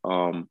week.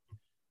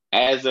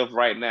 As of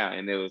right now,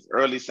 and it was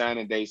early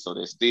signing day, so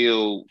there's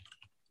still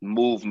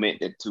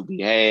movement that to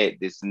be had.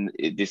 This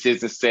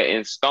isn't set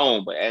in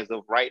stone, but as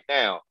of right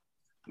now,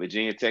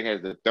 Virginia Tech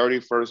has the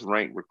 31st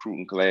ranked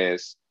recruiting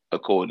class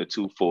according to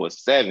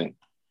 247.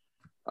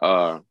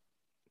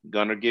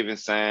 Gunnar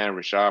Givens signed,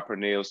 Rashad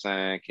Purnell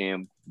signed,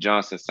 Cam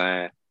Johnson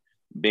signed,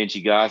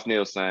 Benji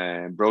Gosnell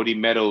signed, Brody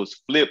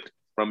Meadows flipped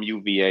from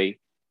UVA.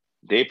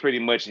 They pretty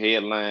much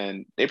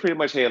headlined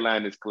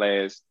this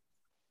class.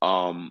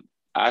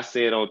 I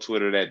said on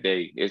Twitter that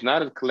day, it's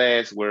not a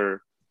class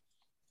where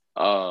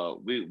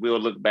we'll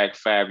look back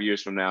 5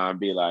 years from now and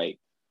be like,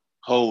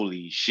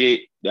 holy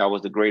shit, that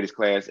was the greatest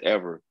class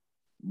ever.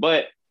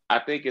 But I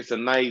think it's a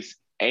nice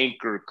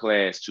anchor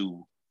class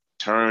to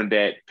turn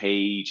that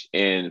page.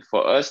 And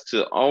for us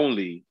to have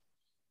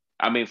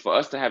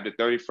the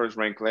 31st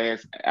ranked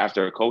class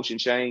after a coaching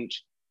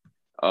change,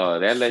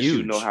 that lets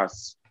you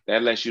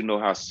know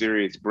how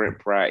serious Brent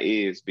Pry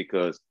is,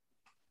 because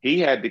he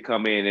had to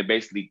come in and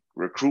basically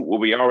recruit what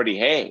we already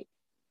had.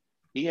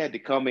 He had to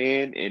come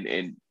in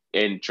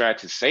and try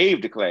to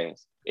save the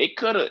class.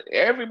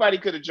 Everybody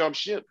could have jumped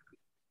ship.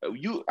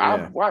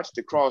 I've watched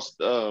across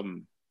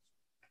the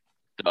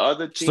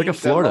other teams. Just look at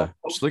Florida.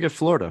 Just look at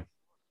Florida.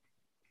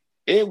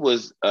 It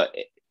was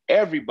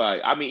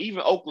everybody. I mean,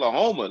 even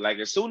Oklahoma. Like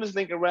as soon as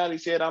Lincoln Riley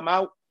said I'm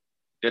out,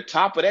 the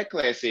top of that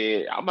class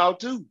said I'm out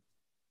too.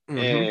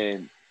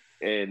 Mm-hmm.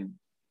 And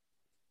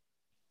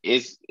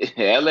it's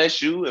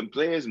LSU and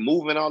players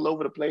moving all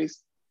over the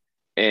place.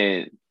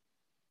 And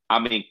I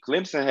mean,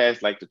 Clemson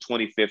has like the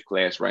 25th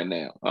class right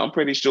now. I'm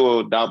pretty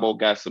sure Dabo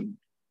got some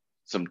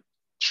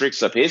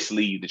tricks up his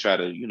sleeve to try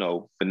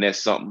to,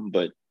 finesse something.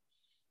 But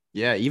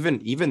yeah,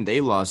 even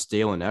they lost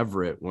Dalen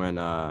Everett when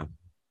right.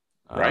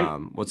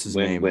 What's his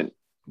name? When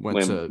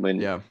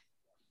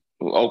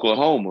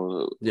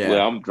Oklahoma. Yeah.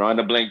 Well, I'm drawing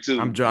a blank too.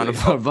 I'm drawing a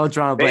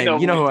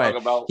blank. You know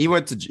who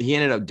he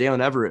ended up,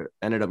 Dalen Everett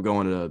ended up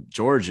going to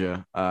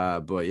Georgia.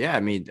 But yeah, I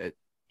mean,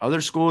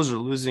 other schools are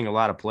losing a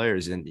lot of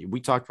players. And we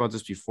talked about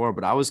this before,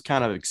 but I was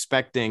kind of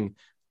expecting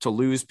to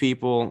lose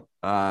people.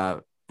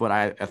 But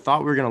I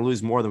thought we were going to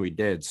lose more than we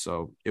did.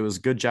 So it was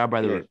a good job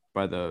by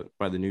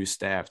the new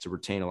staff to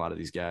retain a lot of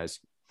these guys.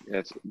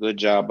 That's a good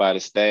job by the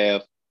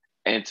staff.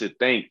 And to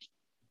think,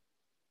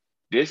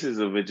 this is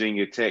a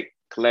Virginia Tech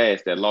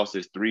class that lost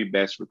its 3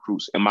 best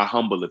recruits, in my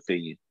humble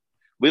opinion.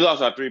 We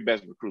lost our 3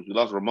 best recruits. We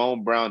lost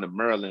Ramon Brown to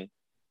Maryland.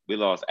 We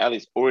lost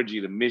Alex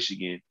Orji to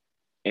Michigan.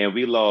 And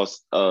we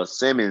lost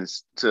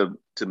Simmons to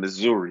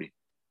Missouri.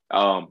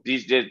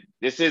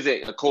 This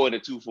isn't according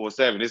to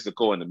 247. This is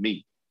according to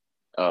me.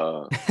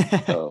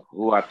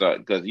 Who I thought,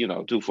 because,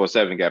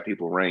 247 got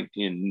people ranked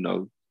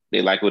and,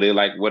 they like what they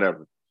like,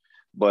 whatever.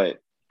 But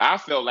I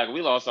felt like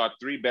we lost our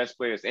 3 best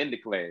players in the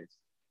class.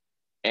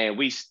 And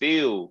we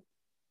still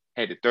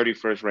had the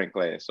 31st ranked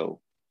class. So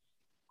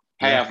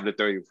half of the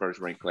 31st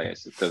ranked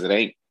class, because it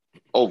ain't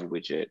over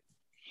with yet.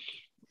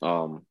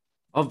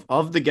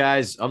 Of the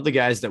guys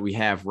that we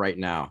have right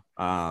now,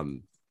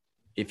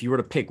 if you were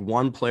to pick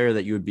one player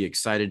that you would be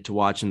excited to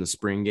watch in the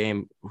spring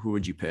game, who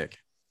would you pick?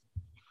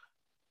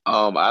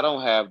 I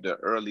don't have the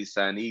early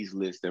signees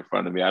list in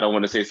front of me. I don't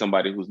want to say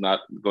somebody who's not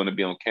going to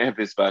be on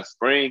campus by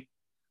spring,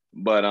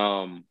 but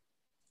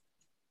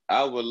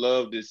I would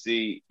love to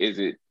see, is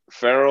it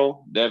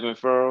Devin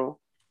Farrell?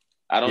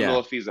 I don't know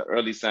if he's an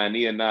early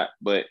signee or not,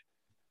 but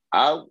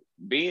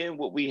being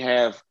what we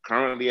have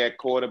currently at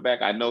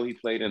quarterback, I know he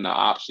played in the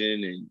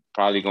option and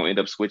probably going to end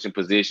up switching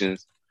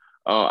positions.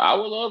 I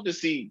would love to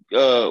see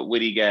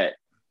what he got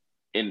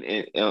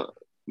in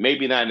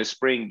maybe not in the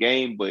spring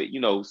game, but,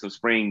 some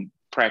spring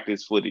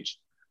practice footage.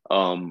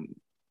 I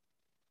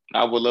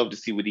would love to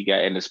see what he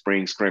got in the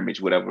spring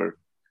scrimmage, whatever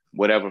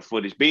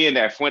footage. Being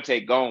that Fuente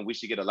gone, we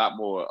should get a lot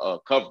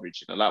more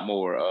coverage and a lot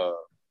more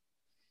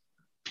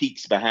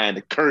peeks behind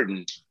the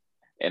curtain.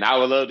 And I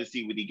would love to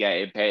see what he got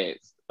in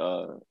pads.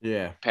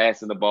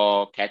 Passing the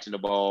ball, catching the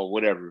ball,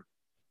 whatever.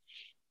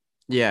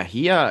 Yeah,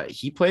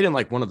 he played in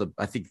like one of the,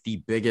 I think, the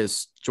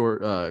biggest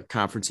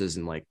conferences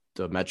in like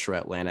the Metro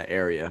Atlanta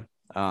area.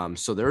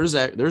 So there's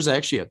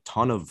actually a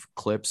ton of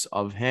clips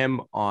of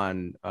him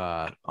on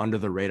Under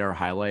the Radar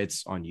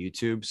highlights on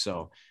YouTube.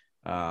 So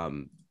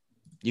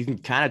you can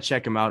kind of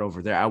check him out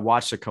over there. I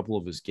watched a couple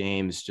of his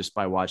games just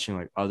by watching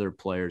like other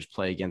players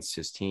play against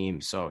his team.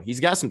 So he's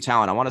got some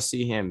talent. I want to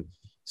see him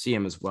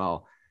as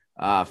well.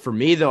 For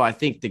me though, I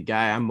think the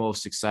guy I'm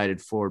most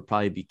excited for would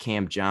probably be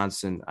Cam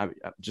Johnson.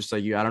 Just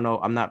like you, I don't know.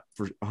 I'm not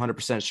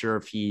 100% sure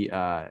if he's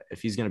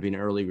going to be an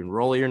early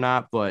enrollee or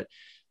not, but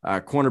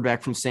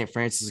cornerback from St.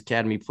 Francis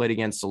Academy, played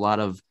against a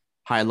lot of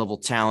high level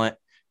talent.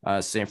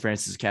 St.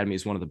 Francis Academy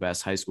is one of the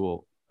best high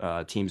school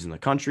teams in the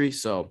country.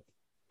 So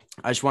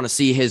I just want to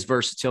see his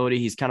versatility.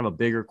 He's kind of a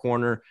bigger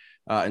corner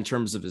in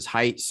terms of his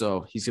height.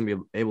 So he's going to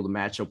be able to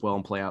match up well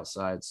and play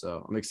outside.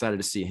 So I'm excited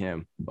to see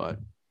him. But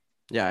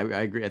yeah,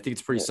 I agree. I think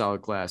it's a pretty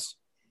solid class.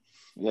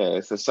 Yeah,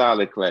 it's a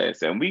solid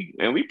class. And we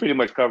pretty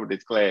much covered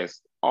this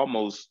class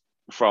almost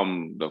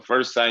from the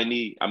first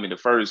signee, the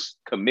first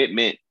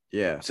commitment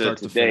to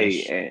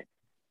today.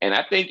 And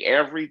I think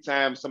every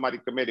time somebody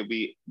committed,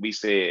 we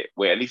said,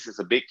 well, at least it's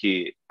a big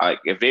kid. Like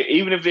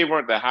even if they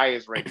weren't the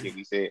highest ranked kid,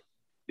 we said,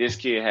 this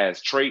kid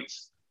has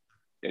traits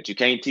that you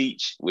can't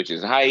teach, which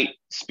is height,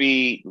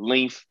 speed,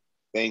 length,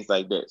 things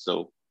like that.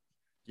 So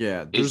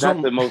yeah, it's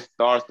not the most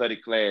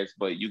star-studded class,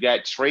 but you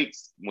got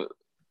traits.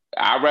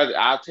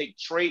 I'll take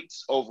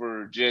traits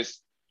over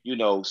just,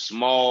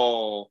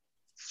 small,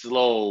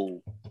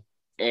 slow,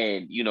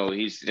 and,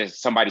 he's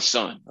just somebody's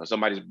son or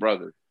somebody's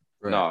brother.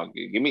 Right. No,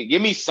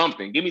 give me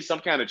something. Give me some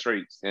kind of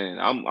traits, and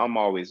I'm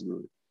always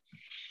good.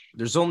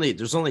 There's only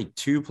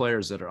 2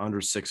 players that are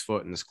under 6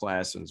 foot in this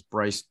class, and it's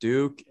Bryce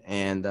Duke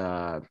and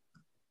the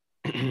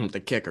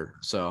kicker.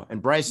 So,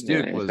 and Bryce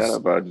Duke was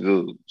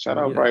shout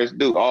out Bryce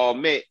Duke. All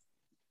Mitt.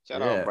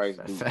 Shout out Bryce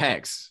Duke.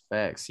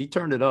 Facts. He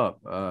turned it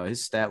up.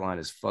 His stat line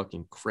is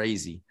fucking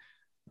crazy.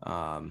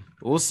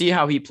 We'll see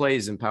how he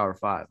plays in Power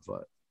 5,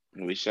 but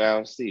we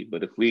shall see.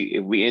 But if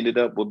we ended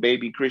up with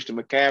baby Christian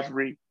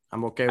McCaffrey,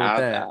 I'm okay with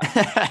that.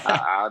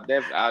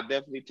 I'll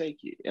definitely take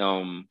it.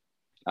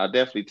 I'll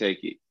definitely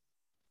take it.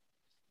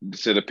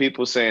 So the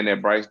people saying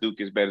that Bryce Duke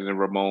is better than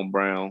Ramon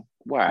Brown,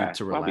 why?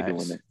 To relax. Why we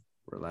doing that?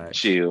 Relax.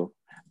 Chill.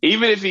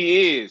 Even if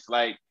he is,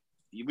 like,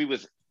 we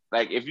was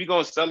like, if you're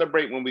gonna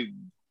celebrate when we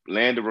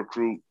land a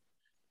recruit,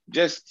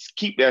 just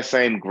keep that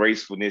same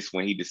gracefulness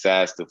when he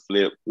decides to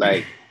flip.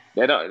 Like,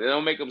 they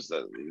don't make him.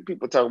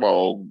 People talk about,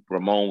 oh,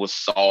 Ramon was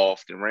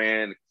soft and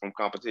ran from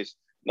competition.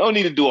 No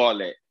need to do all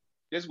that.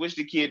 Just wish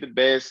the kid the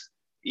best.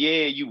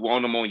 Yeah, you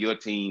want him on your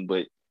team,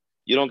 but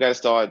you don't got to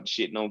start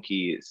shitting on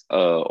kids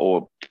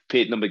or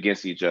pitting them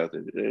against each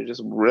other.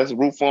 Just let's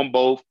root for them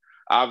both.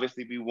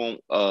 Obviously, we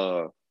want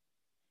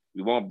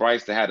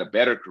Bryce to have a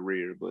better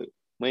career, but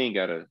we ain't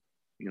gotta,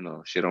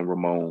 shit on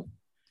Ramon.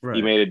 Right.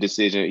 He made a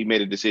decision. He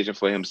made a decision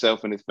for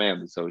himself and his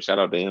family. So shout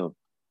out to him.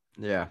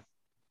 Yeah.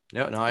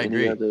 No, I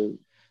agree.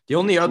 The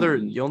only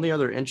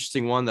other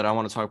interesting one that I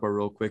want to talk about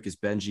real quick is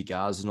Benji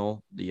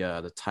Gosnell,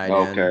 the tight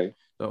end,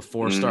 the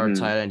 4-star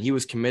tight end. He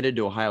was committed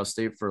to Ohio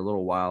State for a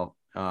little while.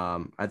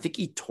 I think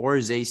he tore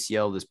his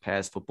ACL this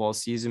past football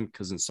season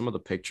because in some of the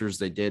pictures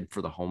they did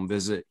for the home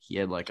visit, he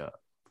had like a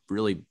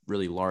really,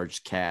 really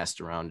large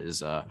cast around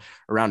his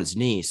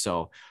knee.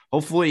 So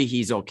hopefully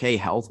he's okay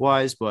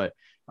health-wise, but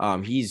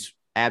he's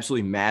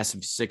absolutely massive,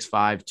 6'5",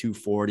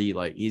 240.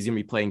 Like, he's gonna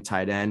be playing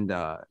tight end.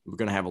 We're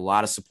gonna have a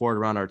lot of support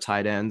around our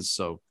tight ends,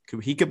 so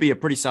he could be a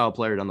pretty solid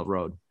player down the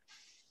road.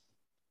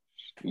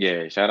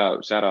 Yeah, shout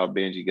out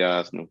Benji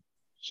Gosnell.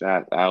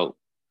 Shout out.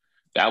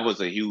 That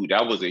was a huge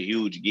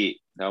get.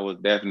 That was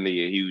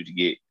definitely a huge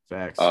get.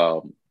 Facts.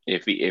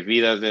 If he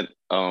doesn't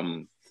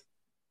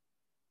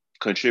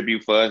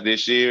contribute for us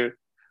this year,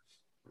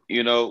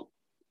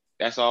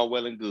 that's all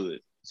well and good.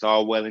 It's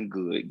all well and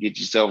good. Get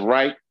yourself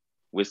right.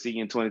 We'll see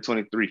you in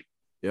 2023.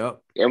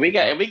 Yep. And we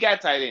got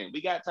tight ends.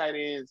 We got tight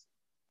ends.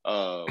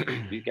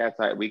 We got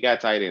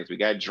tight ends. We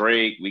got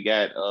Drake. We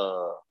got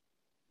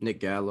Nick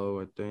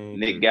Gallo, I think.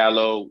 Nick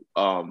Gallo.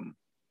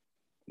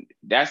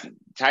 That's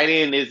tight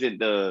end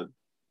isn't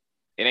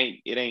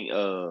it ain't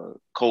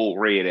Cold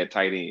Red at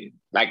tight end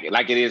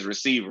like it is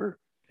receiver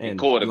and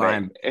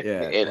quarterback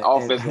and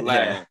offensive line.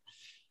 Yeah.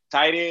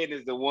 Tight end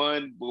is the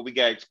one where we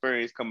got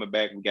experience coming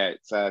back. We got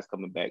size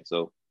coming back.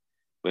 So,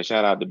 but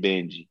shout out to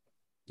Benji.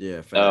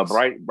 Yeah,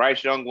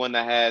 Bryce Young won the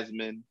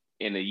Heisman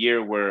in a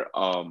year where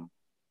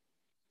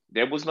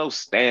there was no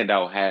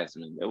standout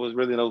Heisman. There was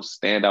really no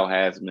standout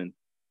Heisman.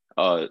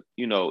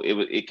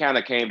 It kind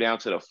of came down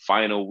to the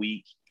final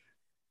week.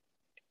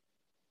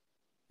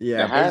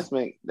 Yeah,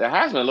 the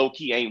Heisman low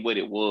key ain't what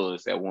it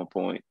was at one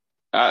point.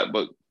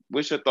 But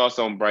what's your thoughts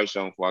on Bryce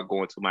Young before I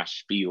go into my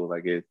spiel? I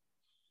guess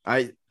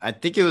I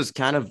think it was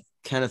kind of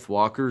Kenneth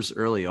Walker's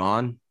early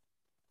on.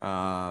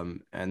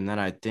 And then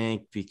I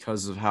think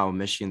because of how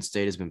Michigan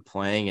State has been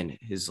playing and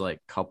his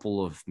like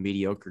couple of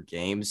mediocre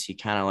games, he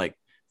kind of like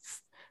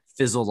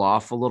fizzled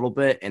off a little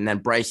bit. And then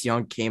Bryce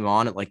Young came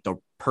on at like the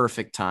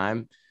perfect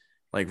time,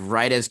 like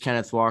right as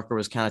Kenneth Walker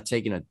was kind of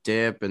taking a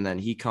dip, and then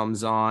he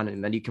comes on,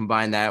 and then you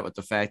combine that with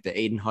the fact that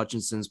Aiden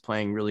Hutchinson's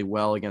playing really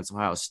well against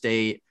Ohio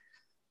State.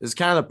 It's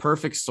kind of the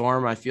perfect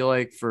storm, I feel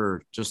like,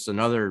 for just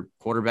another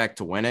quarterback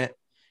to win it.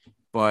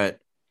 But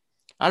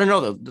I don't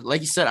know, though.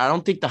 Like you said, I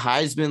don't think the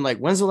Heisman, like,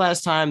 when's the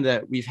last time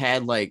that we've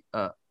had, like,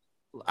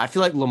 I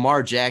feel like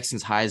Lamar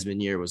Jackson's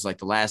Heisman year was, like,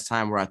 the last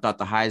time where I thought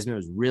the Heisman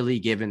was really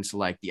given to,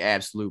 like, the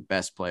absolute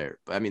best player.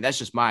 But, I mean, that's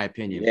just my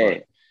opinion. Yeah.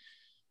 But.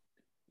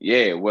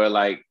 Yeah, where,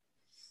 like,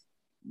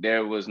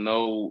 there was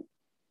no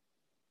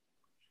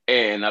 –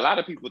 and a lot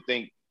of people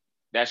think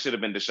that should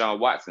have been Deshaun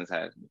Watson's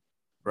Heisman.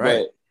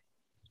 Right.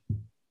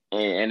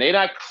 And they're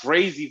not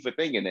crazy for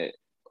thinking that.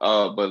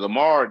 But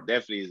Lamar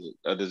definitely is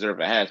a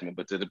deserving Heisman.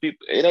 But to the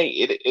people, it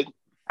ain't.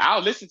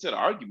 I'll listen to the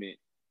argument.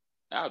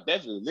 I'll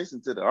definitely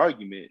listen to the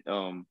argument.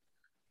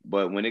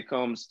 But when it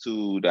comes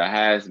to the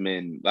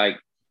Heisman, like,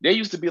 there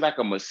used to be like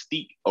a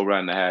mystique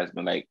around the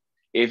Heisman. Like,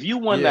 if you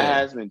won the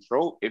Heisman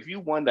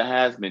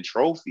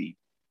Trophy,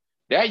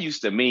 that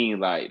used to mean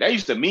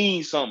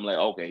something. Like,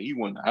 okay, he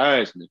won the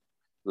Heisman.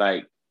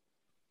 Like,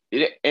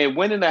 and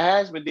winning the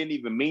Heisman didn't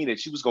even mean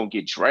that you was gonna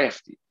get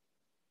drafted.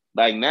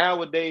 Like,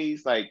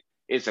 nowadays, like,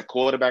 it's a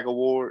quarterback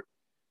award.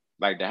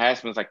 Like, the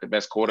Heisman's like the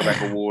best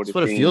quarterback award. That's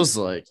what it feels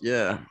like,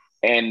 yeah.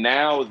 And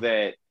now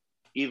that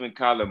even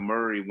Kyler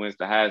Murray wins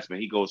the Heisman,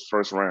 he goes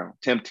first round.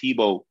 Tim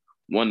Tebow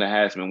won the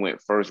Heisman,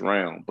 went first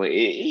round. But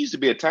it used to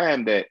be a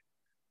time that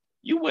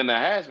you win the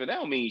Heisman, that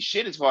don't mean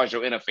shit as far as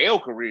your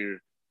NFL career.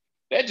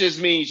 That just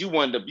means you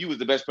was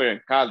the best player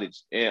in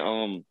college.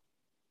 And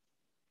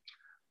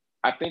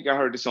I think I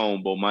heard this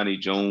on Bomani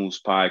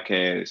Jones'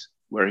 podcast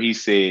where he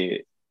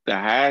said the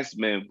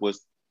Heisman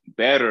was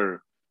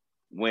better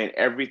when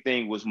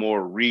everything was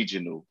more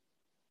regional.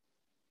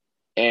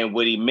 And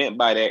what he meant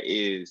by that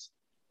is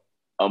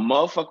a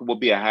motherfucker would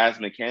be a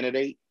Heisman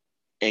candidate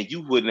and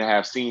you wouldn't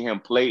have seen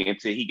him play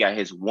until he got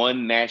his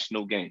one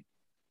national game.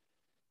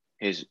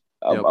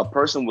 A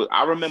person with,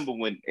 I remember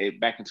when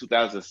back in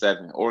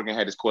 2007, Oregon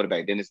had his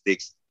quarterback, Dennis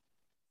Dixon.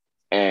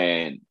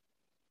 And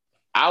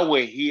I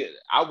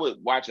would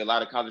watch a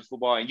lot of college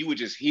football and you would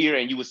just hear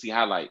and you would see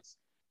highlights.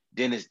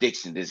 Dennis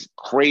Dixon, this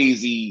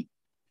crazy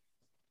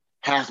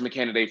Heisman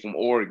candidate from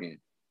Oregon.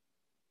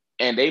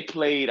 And they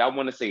played, I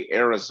want to say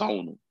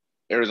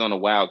Arizona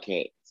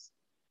Wildcats.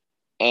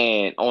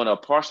 and on a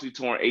partially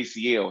torn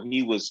ACL,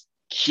 he was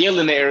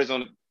killing the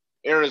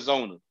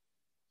Arizona,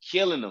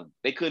 killing them.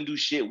 They couldn't do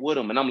shit with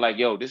him. And I'm like,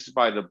 yo, this is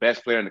probably the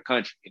best player in the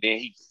country. And then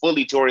he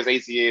fully tore his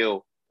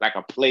ACL like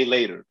a play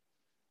later,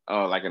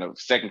 like in the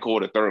second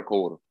quarter, third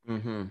quarter.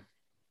 Mm-hmm.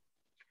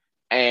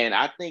 And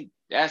I think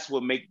that's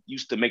what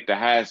used to make the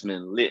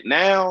Heisman lit.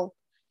 Now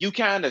you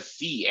kind of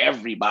see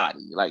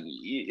everybody. Like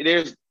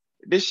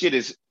this shit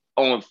is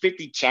on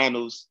 50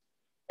 channels.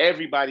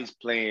 Everybody's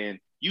playing.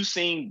 You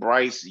seen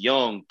Bryce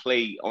Young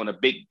play on a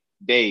big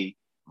day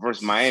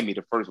versus Miami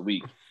the first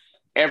week.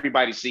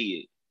 Everybody see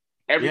it.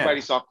 Everybody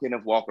saw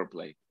Kenneth Walker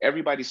play.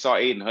 Everybody saw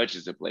Aiden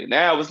Hutchinson play.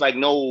 Now it's like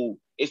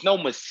it's no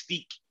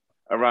mystique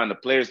around the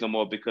players no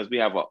more because we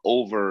have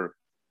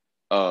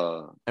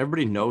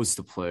everybody knows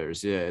the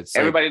players. Yeah. It's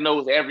everybody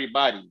knows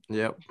everybody.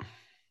 Yep.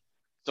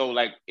 So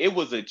like it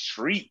was a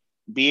treat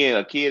being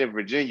a kid in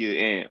Virginia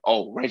and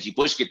Reggie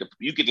Bush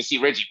you get to see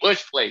Reggie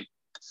Bush play.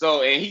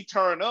 So and he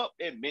turned up,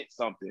 it meant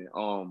something.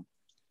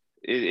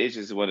 It's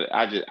just what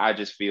I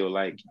just feel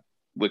like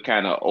we're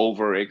kind of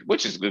over,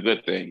 which is a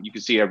good thing. You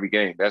can see every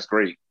game. That's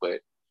great.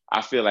 But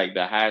I feel like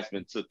the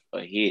Heisman took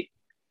a hit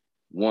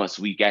once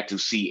we got to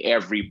see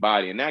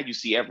everybody. And now you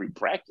see every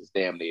practice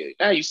damn near.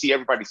 Now you see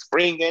everybody's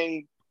spring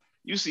game.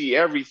 You see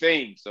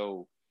everything.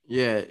 So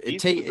yeah,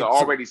 it's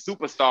already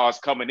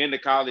superstars coming into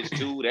college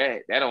too.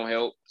 That don't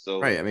help. So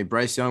right. I mean,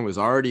 Bryce Young was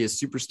already a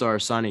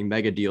superstar signing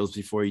mega deals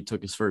before he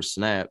took his first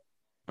snap.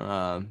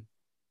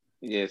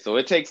 Yeah, so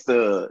it takes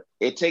the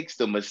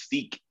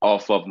mystique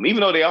off of them,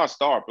 even though they are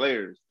star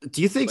players.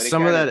 Do you think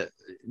some of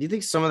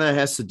that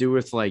has to do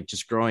with like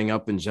just growing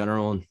up in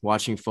general and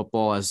watching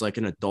football as like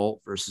an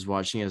adult versus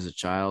watching as a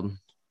child?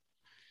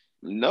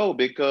 No,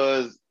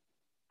 because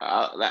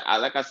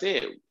like I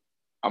said,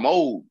 I'm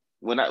old.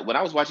 When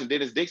I was watching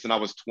Dennis Dixon, I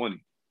was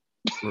 20.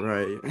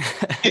 Right.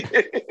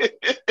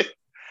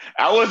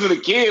 I wasn't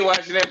a kid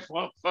watching that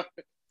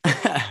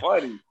motherfucker.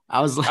 Funny.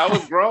 I was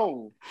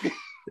grown.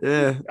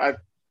 Yeah.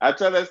 I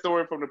tell that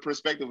story from the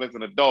perspective as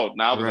an adult.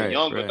 Now I was a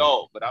young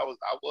adult, but I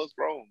was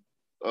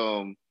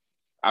grown.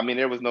 I mean,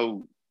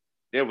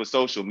 there was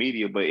social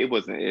media, but it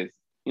wasn't as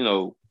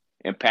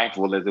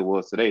impactful as it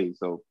was today.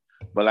 So,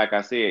 but like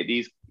I said,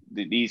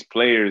 these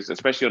players,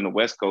 especially on the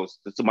West Coast,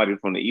 somebody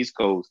from the East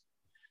Coast,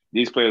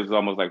 these players was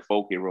almost like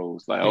folk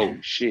heroes. Like, oh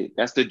shit,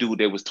 that's the dude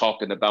they was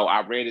talking about.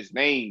 I read his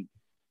name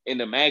in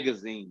the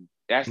magazine.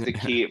 That's the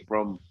kid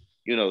from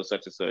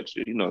such and such,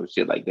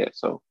 shit like that.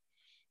 So.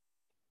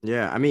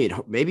 Yeah, I mean,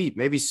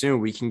 maybe soon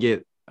we can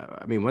get.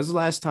 I mean, when's the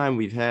last time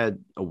we've had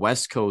a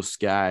West Coast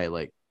guy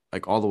like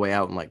all the way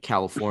out in like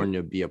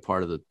California be a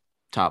part of the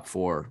top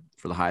 4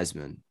 for the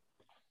Heisman?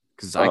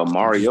 Because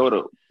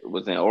Mariota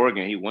was in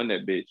Oregon. He won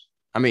that bitch.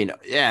 I mean,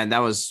 yeah, and that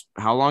was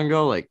how long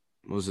ago? Like,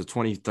 was it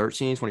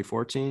 2013,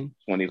 2014?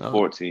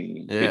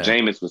 2014. Yeah.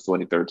 Jameis was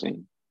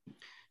 2013.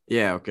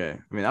 Yeah, okay.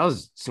 I mean, that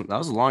was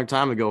a long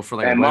time ago for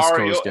like a West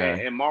Coast guy.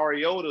 And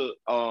Mariota,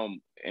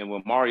 and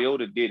when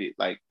Mariota did it,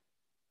 like.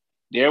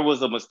 There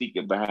was a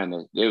mystique behind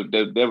it.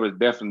 There was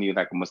definitely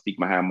like a mystique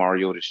behind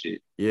Mariota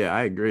shit. Yeah,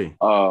 I agree.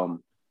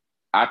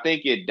 I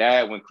think it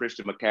died when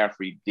Christian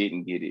McCaffrey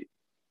didn't get it.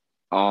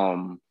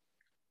 And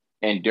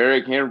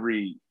Derrick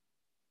Henry,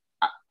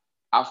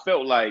 I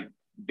felt like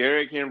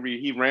Derrick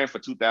Henry, he ran for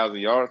 2,000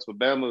 yards for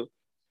Bama,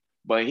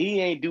 but he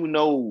ain't do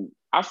no.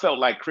 I felt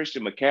like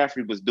Christian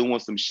McCaffrey was doing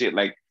some shit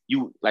like he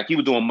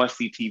was doing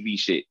must-see TV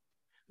shit.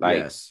 Like,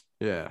 yes,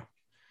 yeah.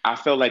 I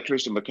felt like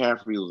Christian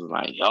McCaffrey was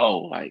like,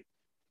 yo, like.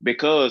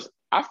 Because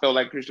I felt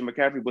like Christian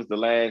McCaffrey was the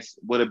last,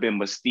 would have been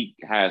Mystique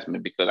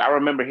Heisman, because I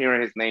remember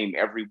hearing his name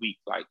every week,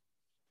 like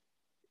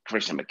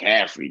Christian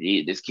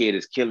McCaffrey, this kid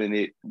is killing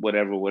it,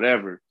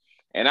 whatever.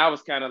 And I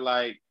was kind of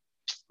like,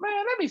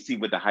 man, let me see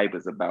what the hype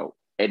is about.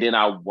 And then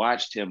I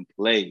watched him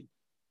play.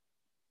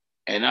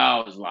 And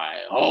I was like,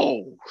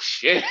 oh,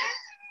 shit.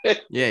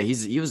 Yeah,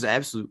 he was an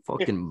absolute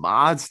fucking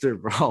monster,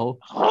 bro.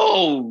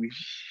 Oh,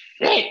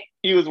 shit.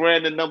 He was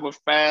wearing the number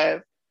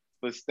 5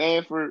 for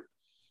Stanford.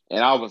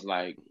 And I was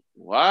like,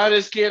 why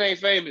this kid ain't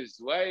famous?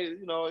 Why,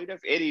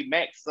 that's Eddie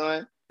Mack's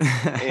son.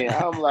 And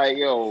I'm like,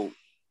 yo,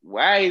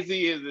 why is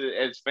he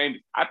as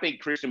famous? I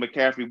think Christian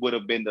McCaffrey would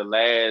have been the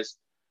last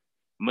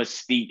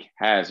Mystique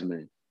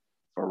Heisman.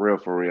 For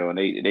real. And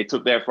they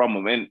took that from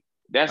him. And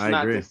that's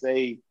not to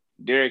say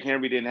Derrick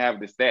Henry didn't have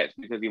the stats,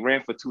 because he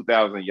ran for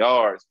 2,000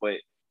 yards.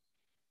 But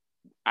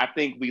I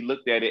think we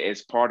looked at it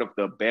as part of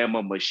the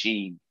Bama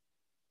machine.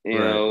 You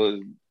know,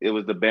 it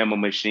was the Bama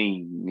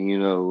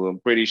machine. I'm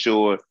pretty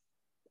sure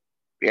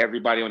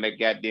everybody on that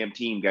goddamn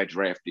team got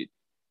drafted.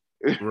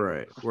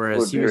 Right.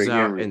 Whereas he was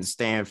out in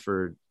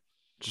Stanford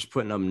just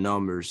putting up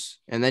numbers.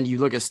 And then you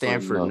look at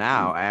Stanford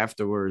now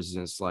afterwards,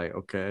 and it's like,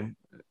 okay,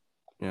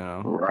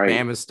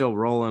 Bama's still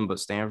rolling, but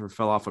Stanford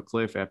fell off a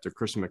cliff after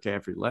Christian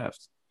McCaffrey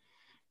left.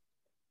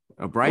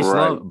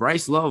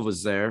 Bryce Love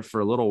was there for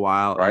a little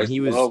while, and he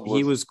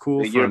was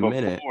cool for a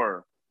minute.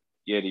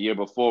 The year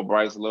before,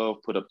 Bryce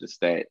Love put up the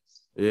stats.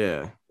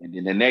 Yeah. And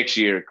then the next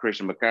year,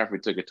 Christian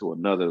McCaffrey took it to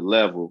another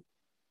level.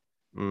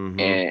 Mm-hmm.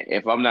 And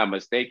if I'm not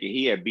mistaken,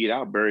 he had beat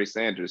out Barry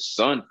Sanders'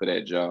 son for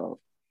that job.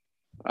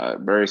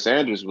 Barry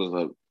Sanders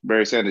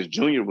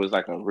Jr. was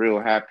like a real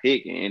high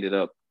pick and ended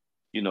up,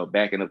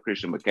 backing up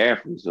Christian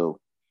McCaffrey. So,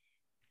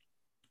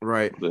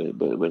 Right.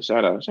 but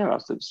shout out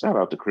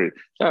to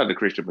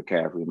Christian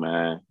McCaffrey,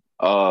 man.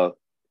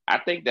 I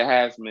think the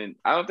Heisman.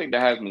 I don't think the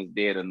Heisman is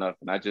dead enough,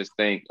 and I just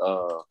think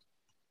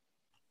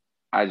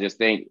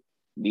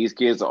these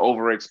kids are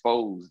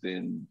overexposed,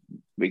 and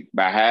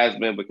by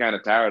Heisman, we're kind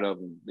of tired of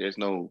them. There's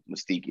no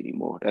mystique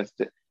anymore. That's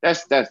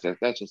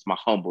just my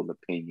humble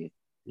opinion.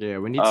 Yeah,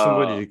 we need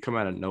somebody to come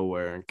out of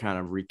nowhere and kind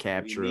of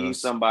recapture we need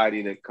us.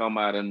 somebody to come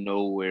out of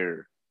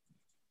nowhere,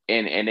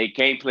 and they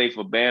can't play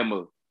for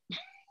Bama.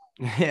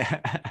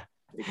 Yeah,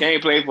 They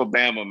can't play for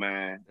Bama,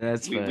 man.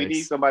 We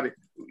need somebody.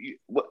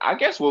 I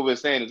guess what we're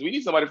saying is we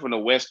need somebody from the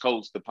West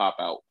Coast to pop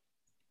out.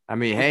 I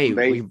mean,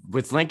 hey,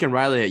 with Lincoln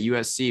Riley at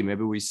USC,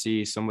 maybe we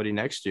see somebody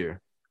next year.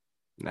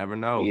 Never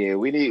know. Yeah,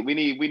 we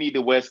need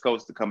the West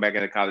Coast to come back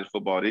into college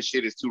football. This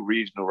shit is too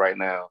regional right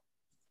now,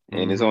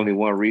 and there's only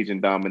one region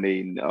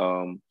dominating.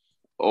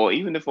 Or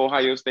even if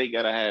Ohio State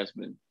got a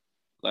Heisman,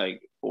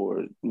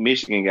 or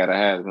Michigan got a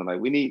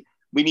Heisman,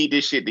 we need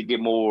this shit to get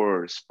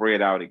more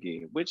spread out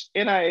again, which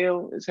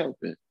NIL is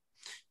helping.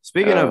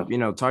 Speaking of,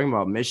 talking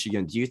about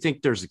Michigan, do you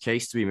think there's a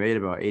case to be made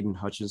about Aiden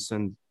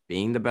Hutchinson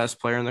being the best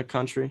player in the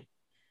country?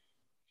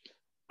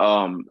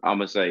 I'm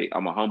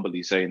gonna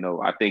humbly say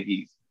no. I think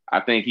he's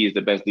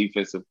the best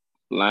defensive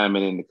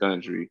lineman in the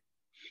country.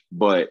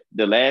 But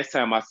the last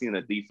time I seen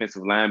a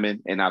defensive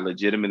lineman and I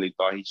legitimately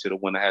thought he should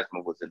have won the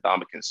Heisman was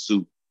Ndamukong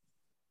Suh.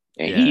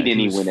 And he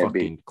didn't even win that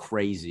big.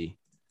 Crazy.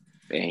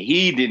 And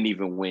he didn't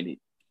even win it.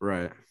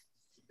 Right.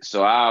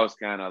 So I was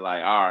kind of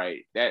like, all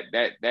right,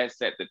 that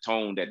set the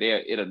tone that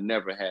it'll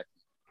never happen.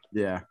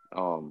 Yeah.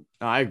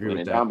 I agree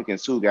with that. Ndamukong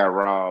Suh got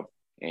robbed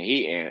and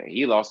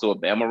he lost to a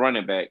Bama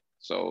running back.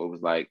 So it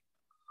was like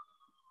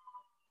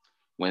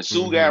when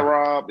Suh got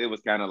robbed, it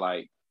was kind of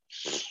like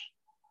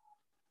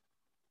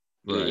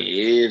it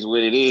is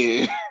what it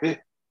is.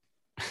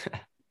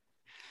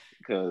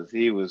 Because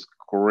he was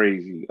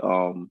crazy.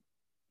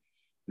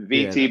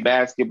 VT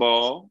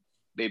basketball,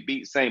 they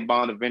beat St.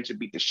 Bonaventure,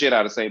 beat the shit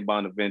out of St.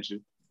 Bonaventure.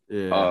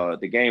 Yeah.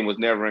 The game was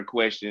never in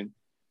question.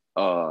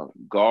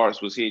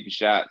 Guards was hitting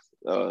shots.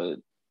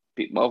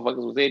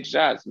 Motherfuckers was hitting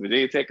shots.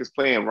 Virginia Tech is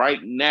playing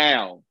right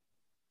now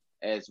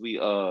as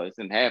it's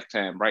in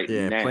halftime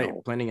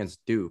now. Playing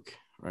against Duke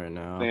right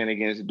now. Playing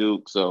against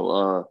Duke.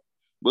 So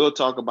we'll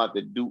talk about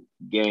the Duke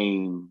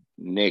game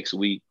next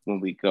week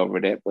when we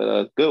cover that.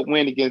 But good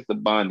win against the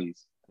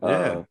Bonnies.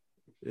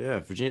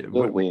 Virginia.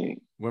 Good win.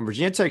 When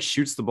Virginia Tech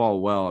shoots the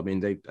ball well, I mean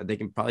they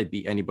can probably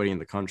beat anybody in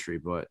the country.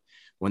 But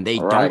when they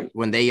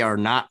when they are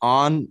not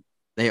on,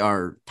 they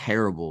are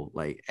terrible.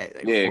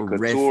 Couture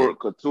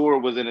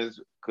was in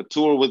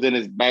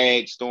his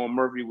bag. Storm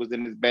Murphy was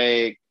in his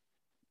bag.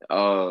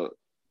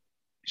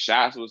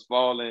 Shots was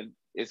falling.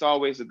 It's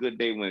always a good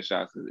day when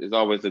shots. It's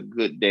always a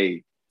good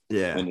day.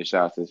 Yeah. When the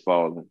shots is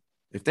falling.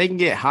 If they can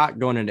get hot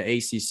going into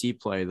ACC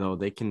play, though,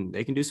 they can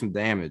do some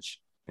damage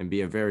and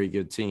be a very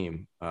good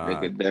team. They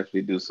could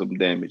definitely do some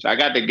damage. I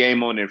got the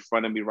game on in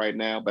front of me right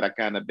now, but I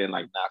kind of been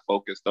not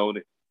focused on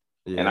it,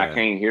 and I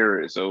can't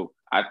hear it. So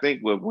I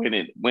think we're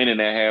winning at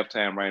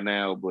halftime right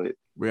now, but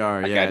we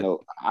are.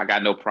 I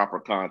got no proper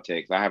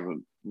context. I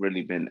haven't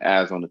really been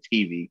eyes on the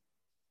TV.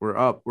 We're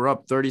up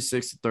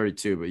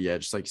 36-32, but yeah,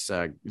 just like you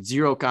said,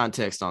 zero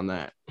context on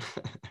that.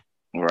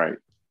 Right.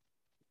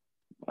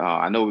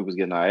 I know we was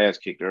getting our ass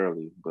kicked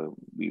early, but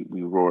we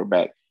roared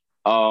back.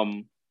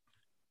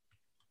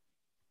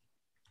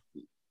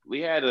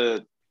 We had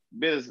a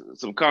bit of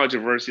some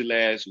controversy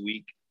last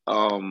week.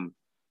 I'm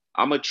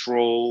a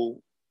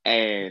troll,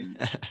 and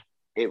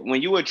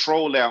when you a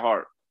troll at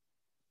heart,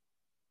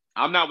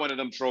 I'm not one of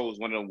them trolls,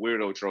 one of them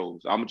weirdo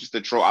trolls. I'm just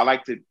a troll. I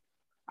like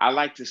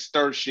to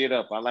stir shit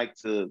up. I like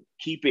to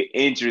keep it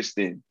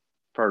interesting,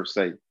 per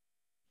se.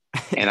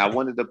 And I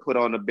wanted to put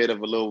on a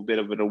little bit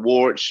of an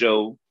award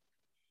show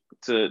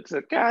to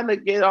kind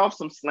of get off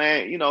some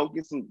slant,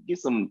 get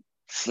some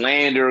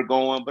slander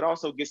going, but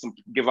also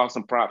give out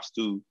some props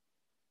too.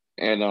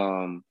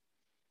 And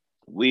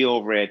we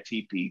over at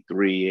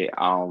TP3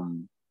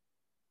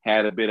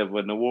 had a bit of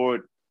an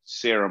award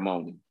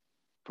ceremony,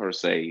 per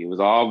se. It was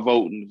all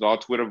voting, it was all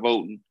Twitter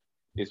voting.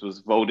 This was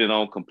voted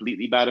on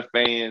completely by the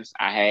fans.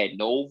 I had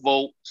no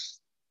votes.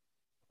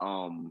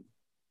 I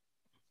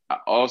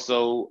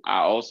also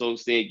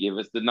said, give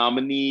us the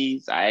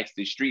nominees. I asked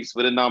the streets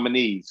for the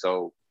nominees.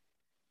 So,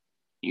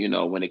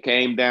 when it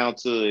came down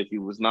to if he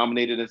was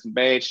nominated in some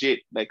bad shit,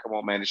 come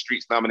on, man, the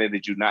streets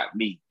nominated you, not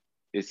me.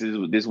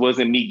 This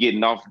wasn't me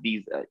getting off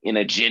these an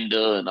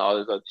agenda and all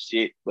this other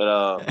shit.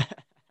 But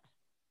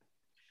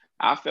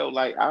I felt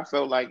like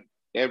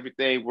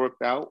everything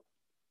worked out.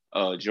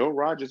 Joe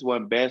Rogers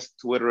won best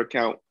Twitter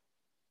account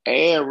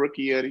and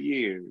Rookie of the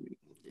Year.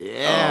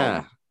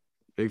 Yeah.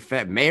 Big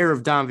fat mayor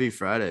of Don V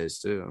Fridays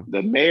too.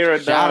 The mayor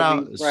of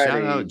Don V Fridays.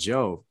 Shout out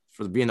Joe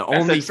for being the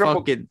only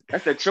fucking.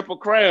 That's a triple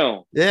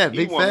crown. Yeah,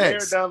 big facts. Mayor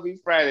of Don V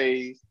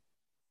Fridays,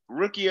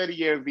 Rookie of the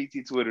Year of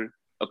VT Twitter,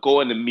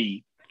 according to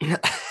me.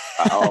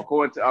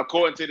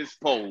 According to this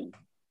poll.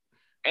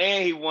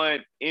 and he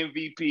won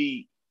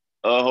MVP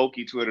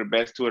Hokie Twitter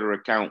best Twitter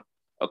account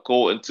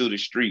according to the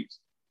streets.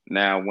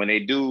 Now, when they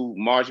do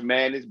March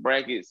Madness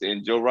brackets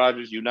and Joe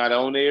Rogers, you're not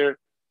on there.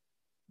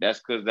 That's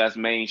because that's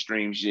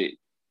mainstream shit.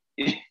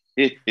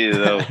 You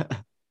know,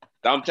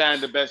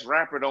 sometimes the best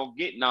rapper don't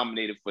get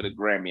nominated for the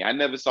Grammy. I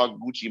never saw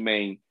Gucci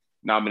Mane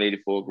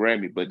nominated for a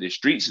Grammy, but the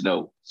streets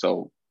know.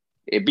 So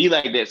it be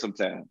like that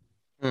sometimes.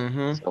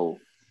 Mm-hmm. So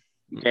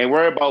you can't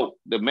worry about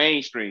the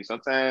mainstream.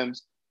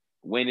 Sometimes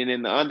winning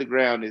in the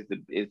underground is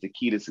the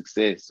key to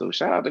success. So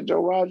shout out to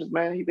Joe Rogers,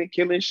 man. He been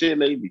killing shit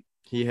lately.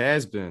 He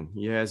has been.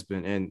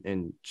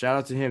 And shout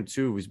out to him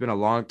too. He's been a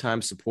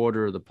longtime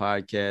supporter of the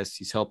podcast.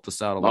 He's helped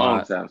us out a lot.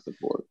 Long time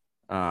supporter.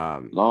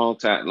 Long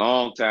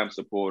time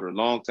supporter,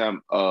 long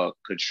time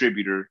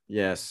contributor.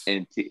 Yes.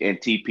 And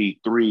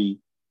TP3.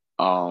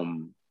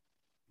 One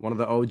of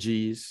the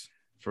OGs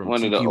from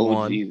one TP1. of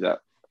the OGs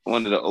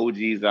one of the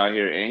OGs out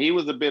here. And he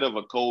was a bit of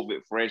a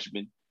COVID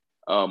freshman.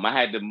 I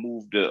had to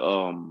move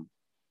the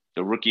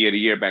rookie of the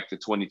year back to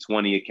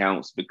 2020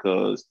 accounts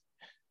because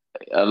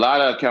a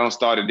lot of accounts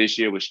started this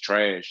year was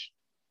trash.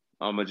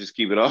 I'm gonna just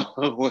keep it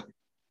all.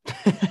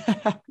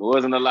 There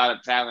wasn't a lot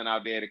of talent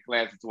out there in the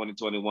class of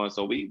 2021,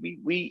 so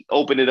we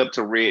opened it up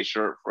to red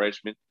shirt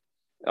freshmen.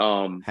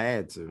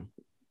 Had to.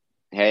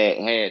 But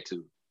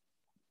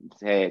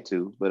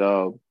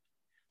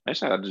man,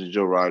 shout out to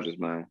Joe Rogers,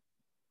 man.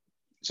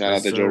 Shout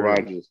out to sir. Joe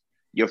Rogers.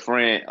 Your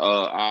friend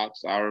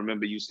Ox, I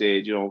remember you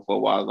said for a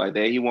while like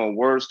that. He won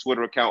worst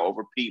Twitter account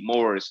over Pete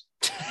Morris.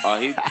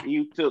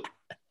 He took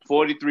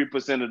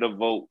 43% of the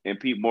vote, and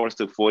Pete Morris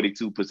took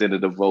 42%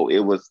 of the vote. It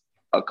was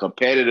a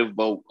competitive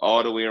vote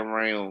all the way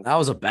around. That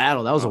was a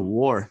battle. That was a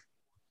war.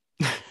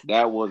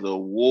 That was a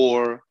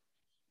war.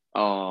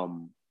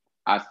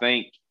 I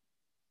think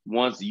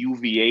once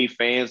UVA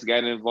fans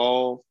got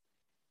involved,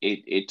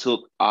 it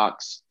took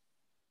Ox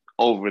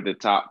over the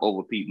top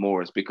over Pete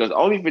Morris because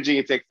only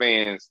Virginia Tech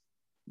fans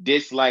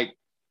dislike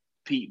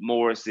Pete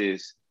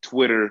Morris's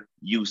Twitter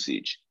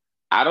usage.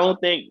 I don't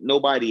think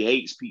nobody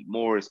hates Pete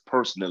Morris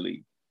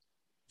personally.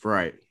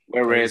 Right.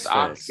 Whereas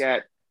Ox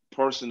got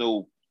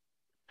personal.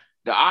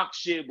 The Ox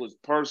shit was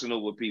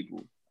personal with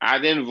people. I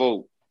didn't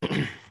vote. All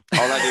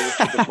I did was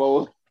put the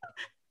poll.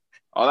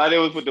 All I did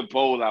was put the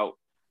poll out.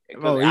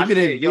 Bro, even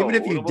if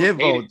you did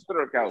vote,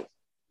 Twitter accounts.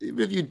 Even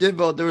if you did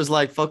vote, there was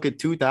like fucking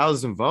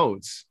 2,000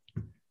 votes.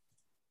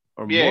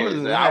 Or more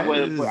than that. I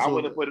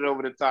would have put it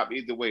over the top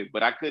either way,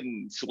 but I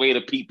couldn't sway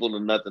the people or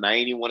nothing. I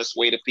ain't even want to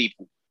sway the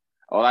people.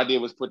 All I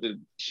did was put the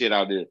shit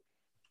out there.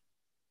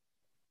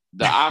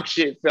 The Ox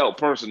shit felt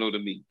personal to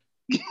me.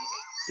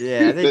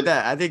 Yeah,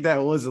 I think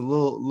that was a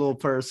little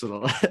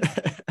personal.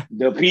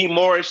 The Pete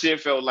Morris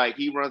shit felt like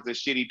he runs a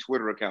shitty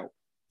Twitter account.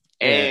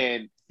 Yeah,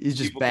 and he's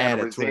just bad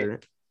at Twitter.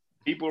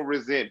 People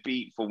resent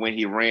Pete for when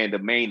he ran the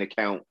main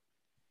account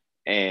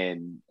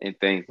and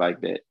things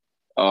like that.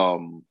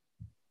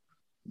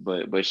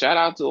 But shout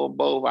out to them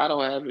both. I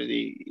don't have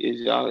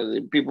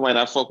any. People might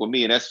not fuck with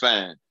me, and that's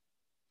fine.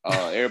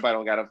 Everybody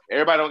don't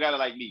gotta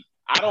like me.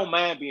 I don't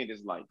mind being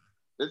disliked.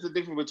 There's a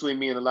difference between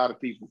me and a lot of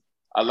people.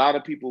 A lot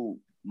of people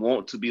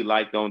want to be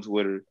liked on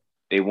Twitter.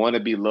 They want to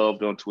be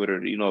loved on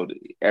Twitter.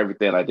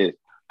 Everything like this.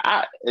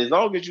 As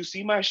long as you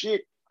see my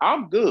shit,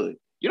 I'm good.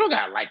 You don't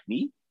gotta like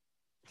me.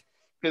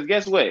 Because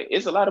guess what?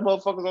 It's a lot of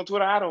motherfuckers on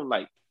Twitter I don't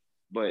like.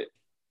 But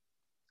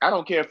I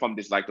don't care if I'm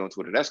disliked on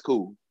Twitter. That's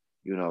cool.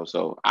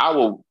 So I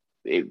will.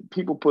 I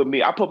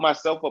put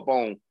myself up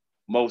on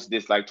most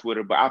disliked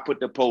Twitter, but I put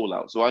the poll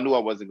out. So I knew I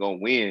wasn't gonna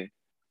win.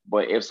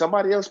 But if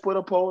somebody else put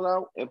a poll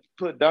out and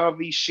put Don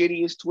V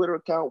shittiest Twitter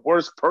account,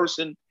 worst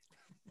person,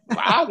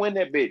 I'll win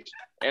that bitch.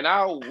 And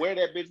I'll wear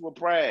that bitch with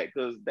pride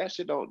because that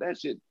shit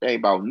ain't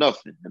about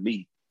nothing to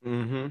me.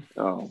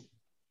 Mm-hmm.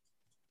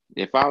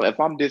 If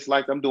I'm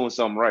disliked, I'm doing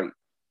something right.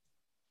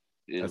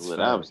 Is what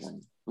I'm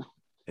saying.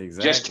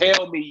 Exactly. Just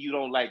tell me you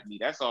don't like me.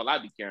 That's all I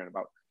be caring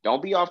about.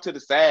 Don't be off to the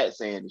side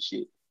saying the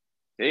shit.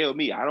 Tell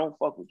me I don't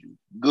fuck with you.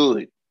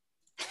 Good.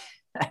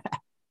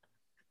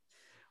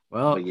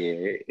 Well, but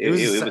yeah, it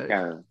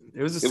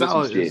was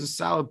a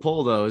solid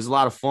poll though. It was a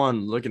lot of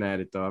fun looking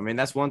at it though. I mean,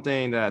 that's one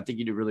thing that I think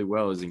you did really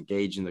well is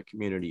engage in the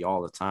community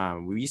all the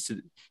time. We used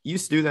to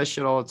do that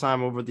shit all the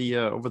time over the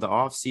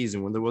off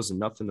season when there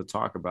wasn't nothing to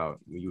talk about.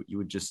 You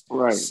would just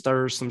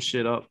stir some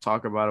shit up,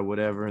 talk about it,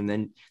 whatever, and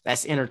then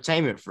that's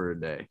entertainment for a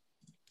day.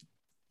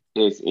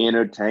 It's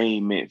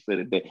entertainment for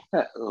the day.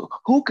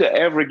 Who could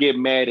ever get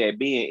mad at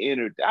being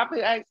entertained? I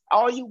mean,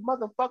 all you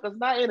motherfuckers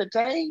not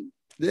entertained.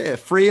 Yeah,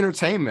 free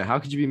entertainment. How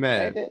could you be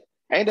mad?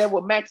 Ain't that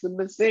what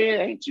Maximus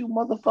said? Ain't you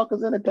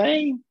motherfuckers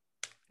entertained?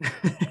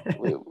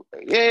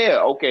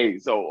 Yeah. Okay.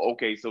 So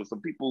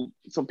some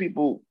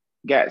people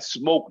got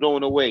smoked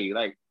on the way.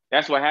 Like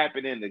that's what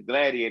happened in the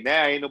Gladiator.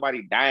 Now ain't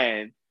nobody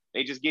dying.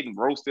 They just getting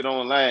roasted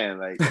online.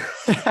 Like,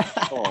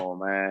 oh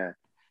man.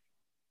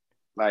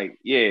 Like,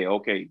 yeah.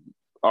 Okay.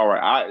 All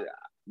right.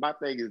 My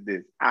thing is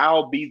this.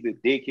 I'll be the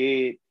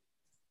dickhead.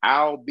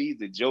 I'll be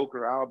the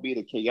joker. I'll be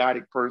the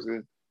chaotic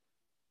person.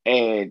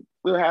 And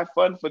we'll have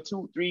fun for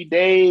 2-3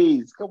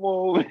 days. Come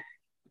on.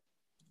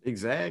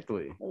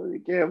 Exactly. I don't really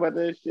care about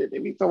that shit. They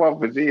be talking about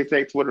Virginia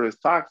Tech Twitter is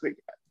toxic.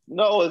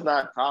 No, it's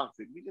not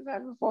toxic. We just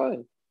having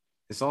fun.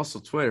 It's also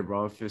Twitter,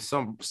 bro. If it's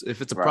a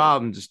Right.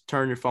 problem, just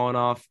turn your phone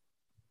off.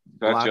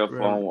 Cut your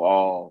phone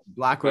off.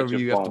 Block Cut whoever your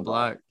you have to phone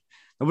block. off.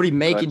 Nobody's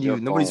making Cut you. your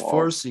Nobody's phone off.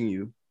 forcing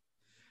you.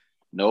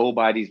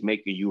 Nobody's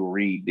making you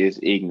read this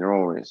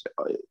ignorance.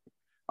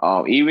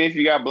 Even if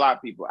you got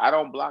blocked people, I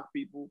don't block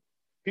people.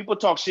 People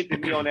talk shit to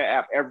me on that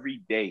app every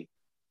day.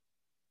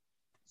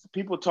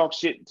 People talk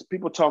shit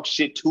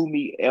to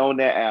me on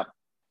that app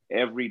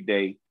every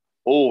day,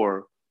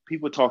 or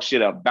people talk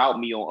shit about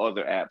me on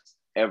other apps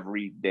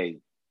every day,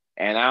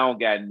 and I don't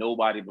got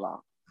nobody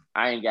blocked.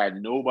 I ain't got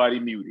nobody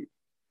muted.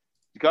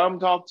 Come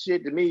talk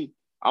shit to me.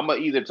 I'm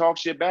gonna either talk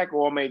shit back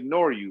or I'm gonna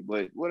ignore you.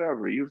 But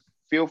whatever, you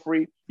feel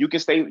free. You can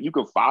stay. You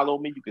can follow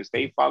me. You can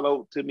stay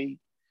followed to me.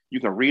 You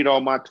can read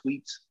all my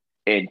tweets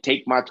and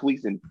take my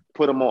tweets and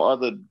put them on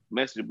other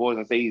message boards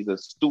and say he's a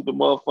stupid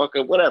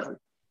motherfucker. Whatever.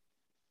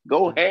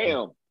 Go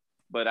ham.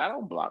 But I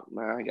don't block,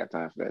 man. I ain't got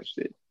time for that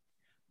shit.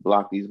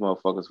 Block these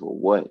motherfuckers for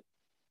what?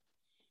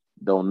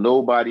 Don't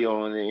nobody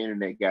on the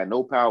internet got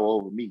no power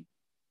over me.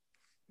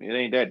 It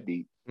ain't that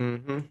deep.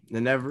 It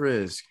never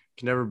is.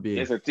 Can never be.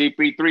 It's a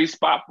TP3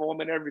 spot for them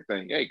and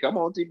everything. Hey, come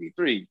on,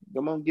 TP3.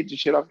 Come on, get your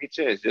shit off your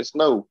chest. Just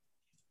know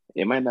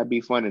it might not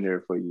be fun in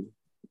there for you.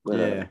 But,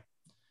 yeah.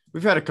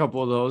 We've had a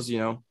couple of those,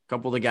 a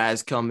couple of the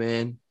guys come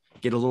in,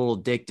 get a little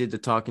addicted to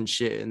talking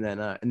shit and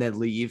then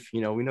leave. We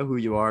know who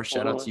you are.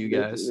 Shout out to you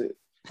guys.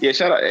 Yeah,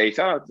 shout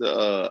out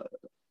to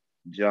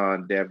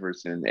John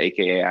Deverson,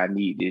 aka I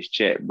Need This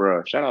Chat,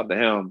 bro. Shout out to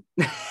him.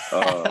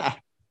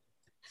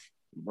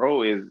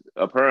 Bro is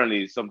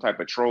apparently some type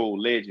of troll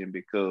legend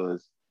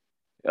because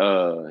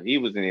he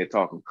was in there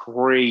talking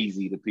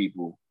crazy to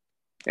people,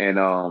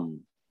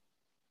 and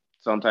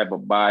some type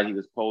of bot. He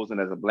was posing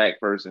as a black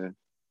person,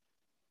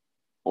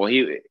 or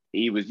he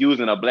was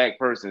using a black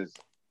person's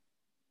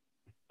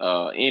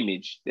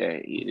image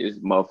that this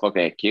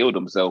motherfucker had killed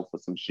himself or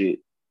some shit,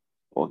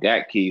 or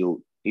got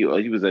killed. He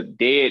was a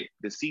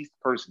deceased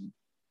person.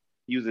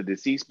 He was a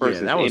deceased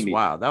person. Yeah, that was image.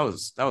 wild. That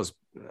was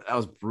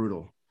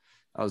brutal.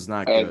 That was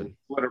not As good.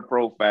 a Twitter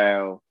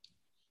profile,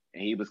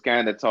 and he was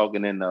kind of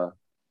talking in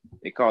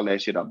they call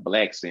that shit a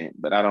black accent,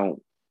 but I don't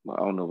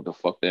know what the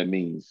fuck that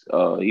means.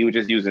 He was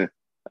just using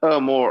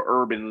more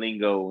urban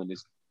lingo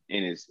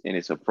in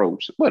his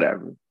approach.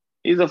 Whatever.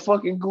 He's a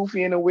fucking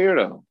goofy and a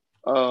weirdo.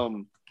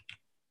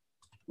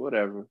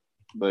 Whatever.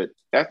 But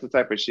that's the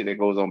type of shit that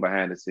goes on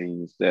behind the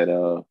scenes that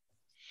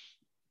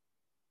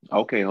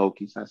okay,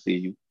 Hokies, I see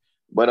you.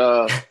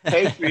 But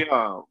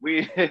Patreon,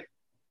 we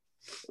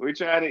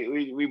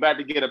about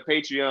to get a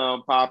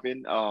Patreon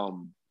popping.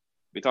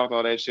 We talked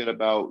all that shit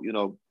about,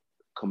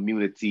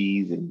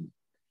 communities and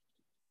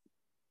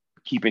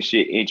keeping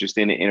shit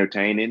interesting and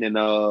entertaining. And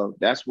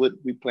that's what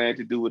we plan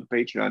to do with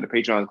Patreon. The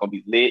Patreon is gonna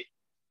be lit,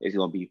 it's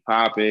gonna be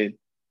popping.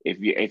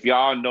 If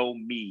y'all know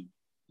me,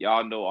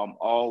 y'all know I'm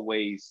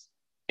always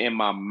in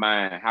my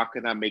mind. How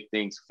can I make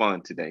things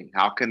fun today?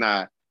 How can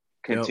I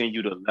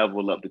continue to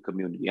level up the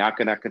community? How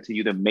can I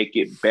continue to make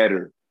it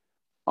better?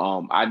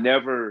 I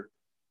never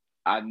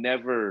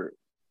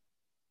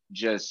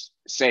just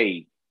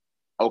say,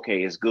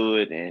 okay, it's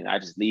good, and I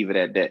just leave it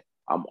at that.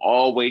 I'm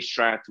always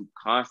trying to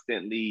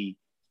constantly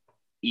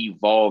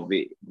evolve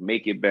it,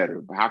 make it better.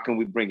 But how can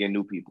we bring in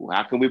new people?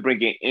 How can we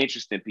bring in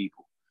interesting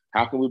people?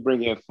 How can we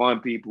bring in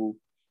fun people?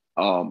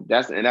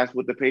 That's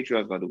what the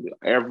Patreon is gonna do.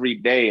 Every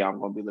day I'm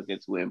gonna be looking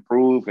to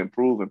improve.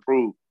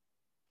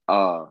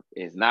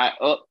 It's not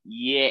up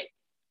yet,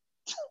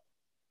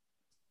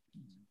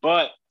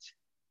 but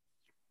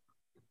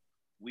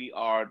we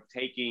are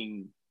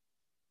taking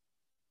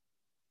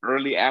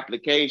early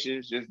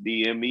applications. Just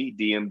DM me,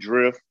 DM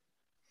Drift.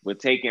 We're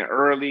taking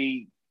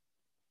early,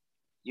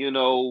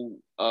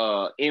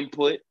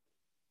 input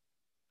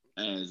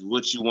as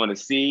what you want to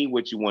see,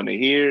 what you want to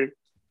hear,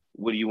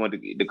 what do you want to.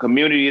 The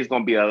community is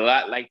going to be a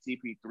lot like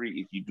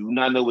TP3. If you do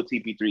not know what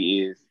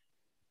TP3 is,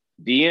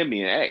 DM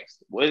me and ask,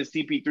 what is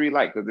TP3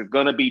 like? Because it's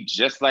going to be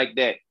just like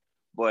that,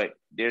 but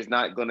there's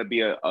not going to be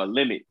a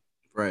limit.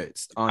 Right.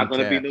 It's not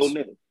going to be no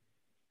limit.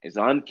 It's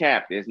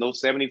uncapped. There's no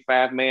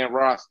 75-man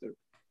roster.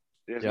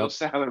 There's no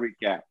salary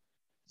cap.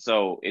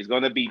 So it's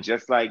going to be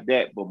just like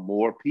that, but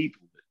more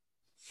people.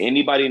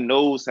 Anybody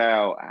knows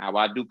how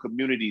I do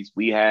communities.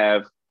 We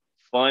have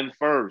fun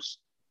first.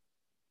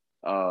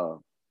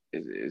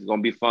 It's going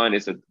to be fun.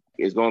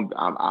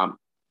 I'm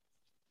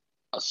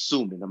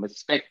assuming, I'm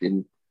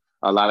expecting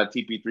a lot of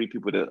TP3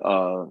 people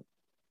to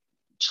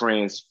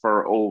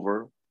transfer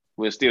over.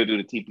 We'll still do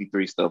the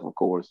TP3 stuff, of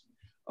course.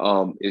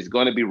 It's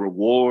going to be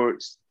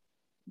rewards.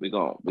 We're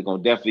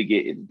gonna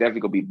definitely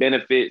gonna be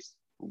benefits,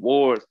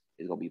 rewards.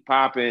 It's gonna be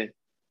popping.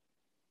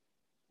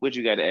 What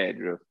you got to add,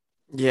 Drew?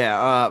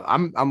 Yeah,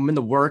 I'm in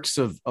the works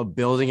of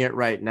building it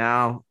right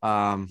now.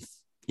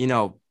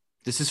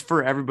 This is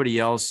for everybody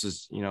else,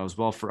 as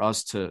well for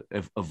us to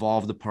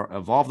evolve the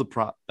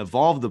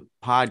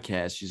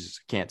podcast. Jesus,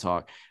 can't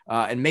talk,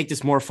 and make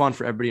this more fun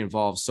for everybody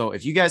involved. So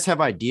if you guys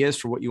have ideas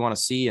for what you want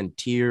to see in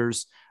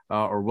tiers,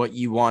 or what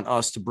you want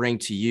us to bring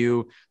to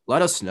you,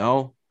 let us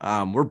know.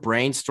 We're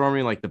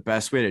brainstorming like the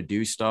best way to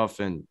do stuff,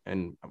 and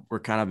we're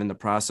kind of in the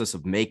process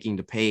of making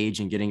the page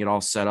and getting it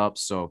all set up.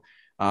 So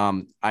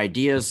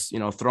ideas,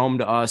 throw them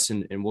to us,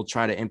 and we'll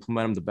try to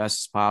implement them the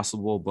best as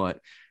possible. But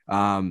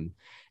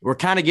we're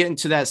kind of getting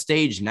to that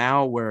stage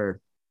now where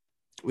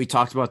we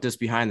talked about this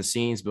behind the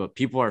scenes, but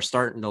people are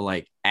starting to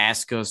like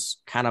ask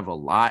us kind of a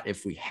lot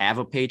if we have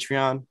a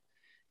Patreon.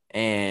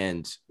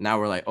 And now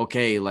we're like,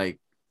 okay, like,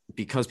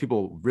 because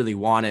people really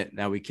want it,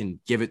 now we can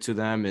give it to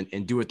them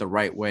and do it the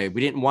right way. We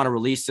didn't want to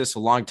release this a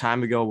long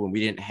time ago when we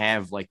didn't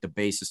have like the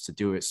basis to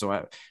do it.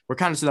 So we're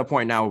kind of to that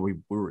point now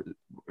where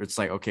it's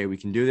like, okay, we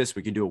can do this,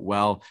 we can do it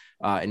well,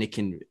 and it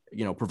can,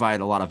 provide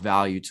a lot of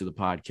value to the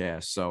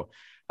podcast. So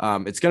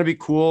it's going to be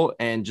cool,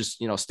 and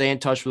just, stay in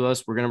touch with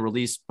us. We're going to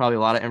release probably a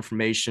lot of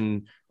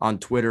information on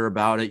Twitter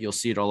about it. You'll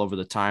see it all over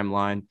the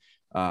timeline.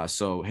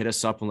 So hit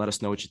us up and let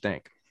us know what you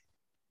think.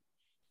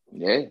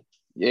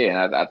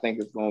 Yeah, I think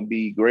it's going to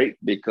be great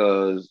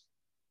because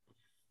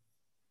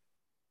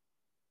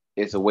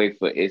it's a way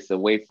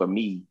for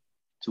me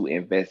to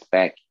invest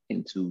back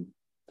into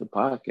the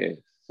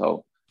podcast.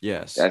 So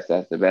yes, that's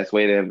the best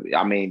way to.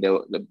 I mean,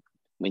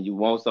 when you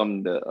want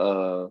something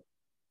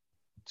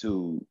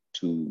to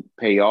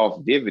pay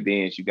off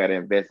dividends, you got to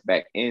invest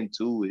back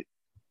into it,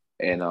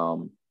 and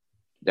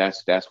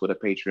that's what a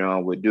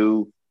Patreon would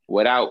do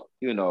without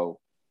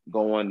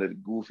going the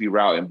goofy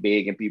route and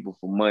begging people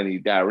for money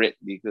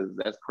directly, because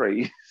that's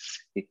crazy.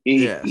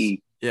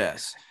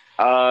 Yes.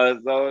 So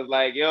it's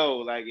like,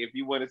 if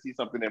you want to see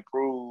something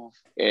improve,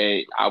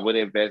 I would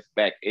invest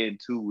back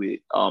into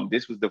it.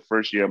 This was the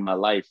first year of my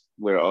life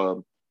where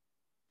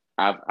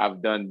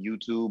I've done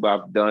YouTube,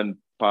 I've done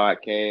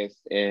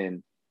podcasts,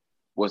 and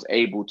was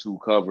able to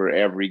cover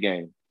every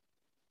game.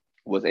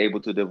 Was able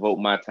to devote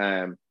my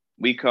time.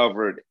 We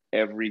covered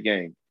every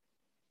game.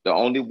 The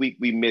only week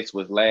we missed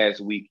was last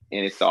week,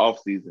 and it's the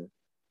off season.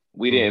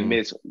 We didn't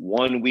miss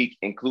 1 week,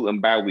 including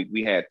bye week.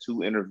 We had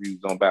 2 interviews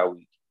on bye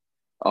week.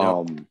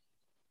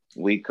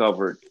 We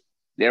covered.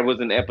 There was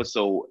an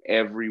episode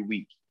every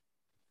week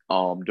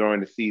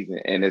during the season,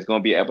 and there's going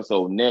to be an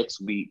episode next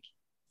week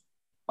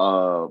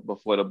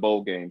before the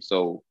bowl game.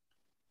 So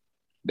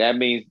that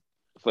means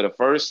for the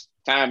first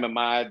time in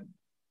my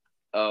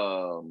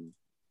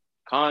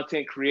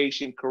content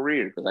creation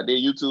career, because I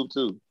did YouTube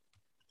too,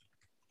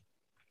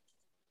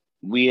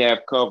 we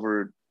have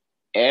covered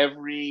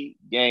every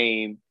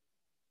game,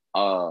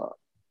 all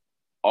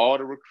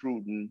the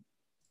recruiting,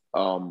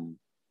 and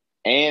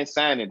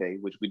signing day,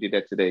 which we did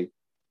that today,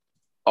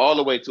 all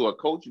the way to a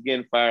coach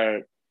getting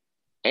fired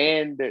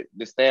and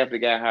the staff that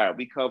got hired.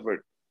 We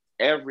covered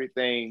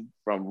everything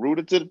from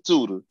rooter to the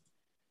tutor,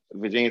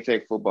 Virginia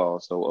Tech football.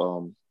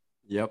 So,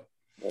 yep.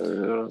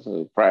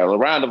 Probably a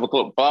round of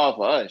applause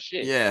for us.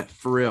 Shit. Yeah,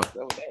 for real.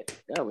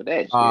 Cover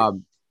that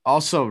shit.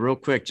 Also, real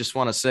quick, just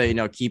want to say,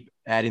 keep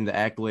adding the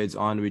accolades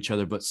onto each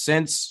other. But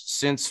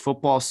since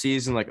football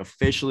season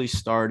officially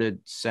started,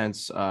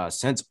 since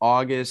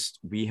August,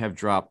 we have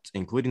dropped,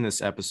 including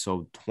this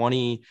episode,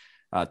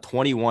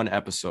 21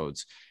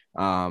 episodes.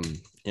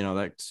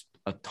 That's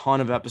a ton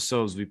of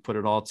episodes. We put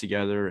it all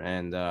together,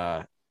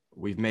 and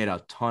we've made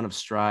a ton of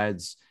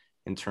strides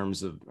in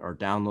terms of our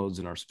downloads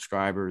and our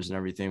subscribers and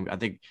everything. I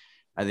think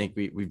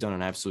we've done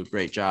an absolute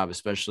great job.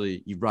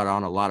 Especially, you brought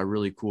on a lot of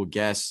really cool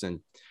guests and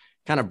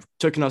kind of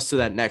taking us to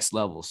that next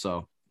level.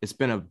 So it's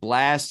been a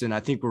blast, and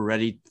I think we're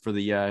ready for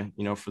the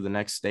for the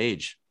next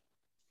stage.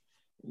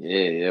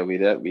 Yeah, we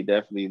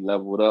definitely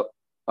leveled up.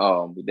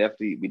 We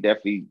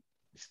definitely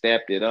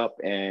stepped it up,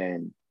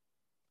 and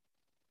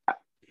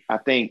I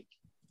think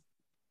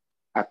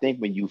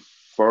when you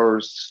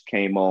first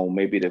came on,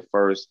 maybe the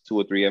first 2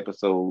 or 3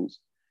 episodes,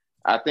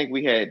 I think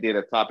we did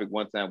a topic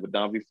one time with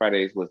Don V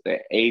Fridays was the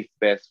 8th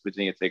best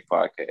Virginia Tech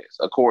podcast,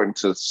 according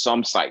to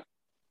some site.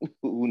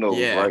 Who knows,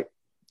 right?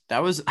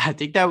 I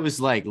think that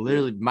was like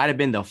literally might have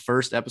been the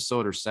first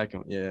episode or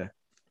second. Yeah.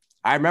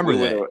 I remember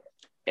that. Were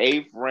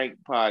 8th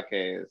ranked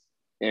podcast,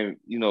 and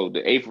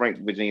the 8th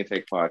ranked Virginia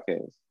Tech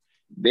podcast.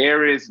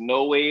 There is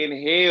no way in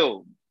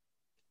hell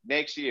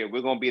next year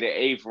we're gonna be the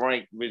 8th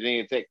ranked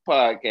Virginia Tech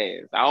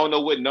podcast. I don't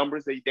know what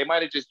numbers they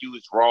might have just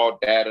used raw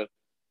data,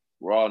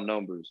 raw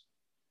numbers,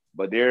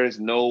 but there is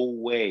no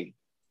way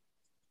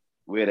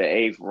we're the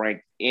 8th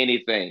ranked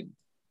anything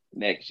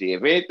next year.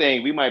 If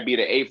anything, we might be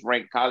the 8th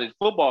ranked college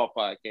football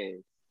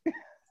podcast.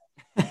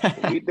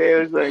 We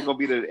damn sure ain't gonna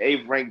be the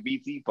 8th ranked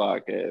VT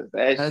podcast.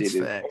 That's shit is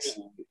facts.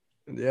 Old.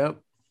 Yep,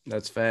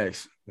 that's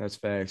facts.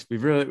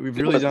 We've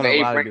really done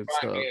a lot of good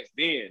stuff.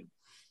 Then,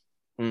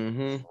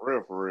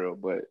 for real.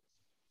 But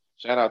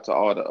shout out to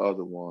all the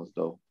other ones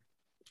though.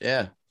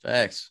 Yeah,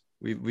 facts.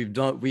 We've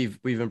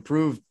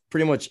improved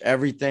pretty much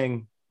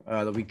everything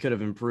that we could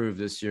have improved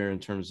this year in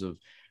terms of.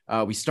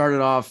 We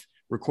started off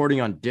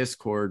recording on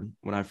Discord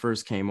when I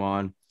first came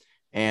on,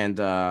 and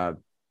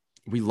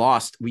we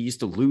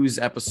used to lose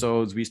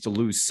episodes. We used to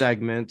lose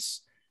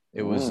segments.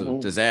 It was a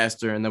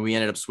disaster. And then we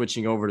ended up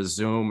switching over to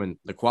Zoom, and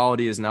the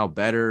quality is now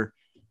better.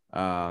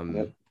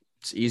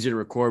 It's easy to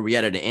record. We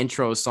added an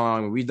intro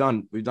song. We've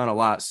done a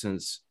lot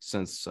since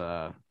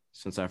I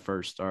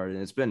first started.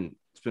 And it's been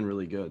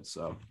really good.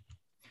 So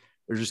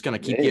we're just gonna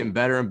keep getting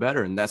better and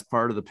better. And that's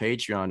part of the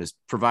Patreon, is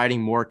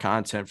providing more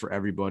content for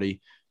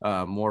everybody,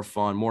 more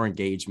fun, more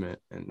engagement.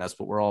 And that's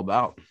what we're all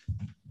about.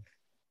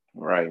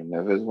 Right.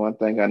 Now, if there's one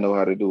thing I know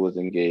how to do is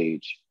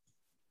engage.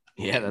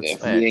 Yeah, that's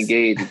definitely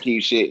engage and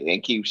keep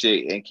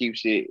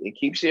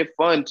shit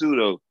fun too,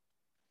 though.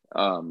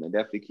 And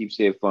definitely keep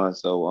shit fun.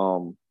 So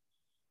on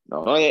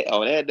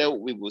that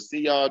note, we will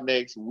see y'all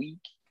next week.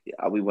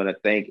 We want to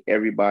thank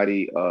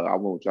everybody. I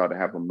want y'all to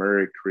have a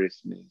Merry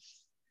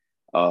Christmas,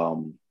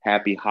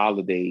 Happy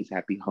Holidays,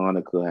 Happy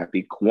Hanukkah,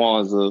 Happy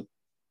Kwanzaa.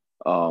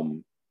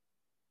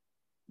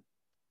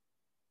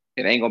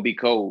 It ain't gonna be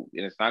cold,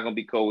 and it's not gonna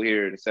be cold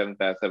here. The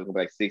 757 gonna be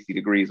like 60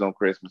 degrees on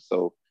Christmas.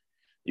 So,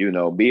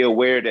 be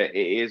aware that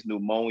it is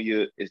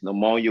pneumonia. It's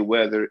pneumonia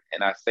weather,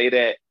 and I say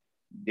that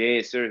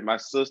dead serious. My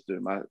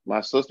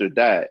sister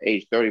died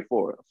age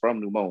 34 from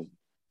pneumonia.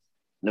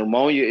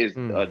 Pneumonia is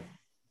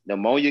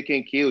pneumonia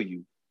can kill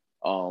you.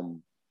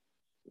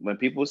 When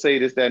people say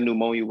this, that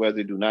pneumonia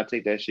weather, do not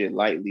take that shit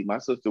lightly. My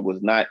sister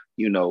was not,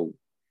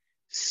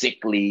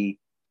 sickly.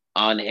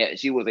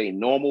 She was a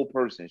normal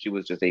person. She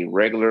was a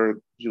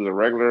regular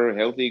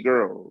healthy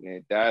girl,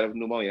 and died of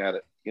pneumonia.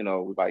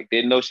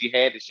 Didn't know she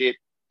had the shit,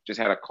 just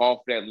had a cough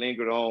that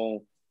lingered on,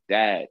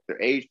 died.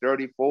 They're age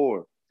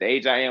 34, the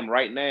age I am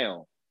right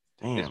now.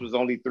 Damn. This was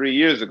only 3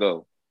 years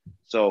ago.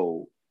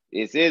 So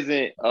this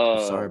isn't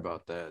sorry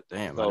about that.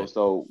 Damn.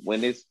 So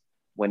when it's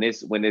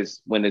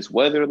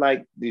weather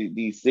like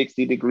these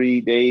 60-degree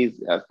days,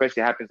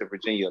 especially happens in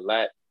Virginia a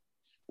lot,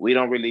 we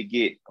don't really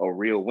get a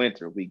real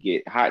winter. We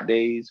get hot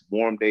days,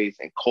 warm days,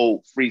 and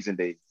cold, freezing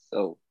days.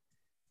 So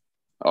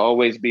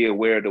always be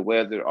aware of the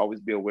weather. Always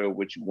be aware of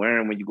what you're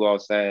wearing when you go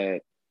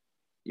outside.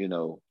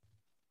 You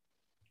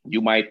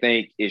might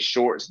think it's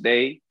shorts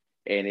day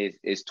and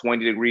it's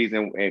 20 degrees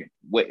and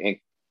wet and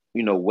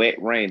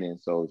wet raining.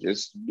 So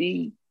just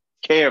be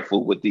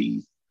careful with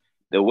these.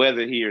 The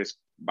weather here is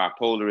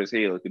bipolar as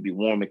hell. It could be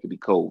warm, it could be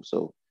cold.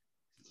 So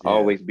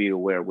always be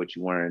aware of what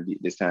you're wearing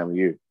this time of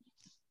year.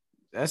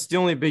 That's the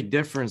only big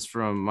difference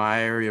from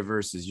my area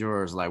versus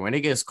yours. Like when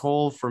it gets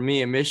cold for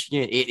me in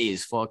Michigan, it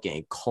is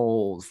fucking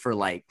cold for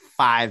like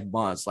 5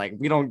 months. Like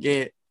we don't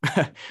get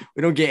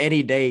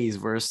any days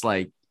where it's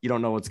like you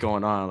don't know what's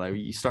going on. Like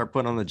you start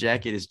putting on the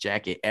jacket, it's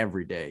jacket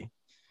every day.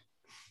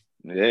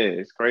 Yeah,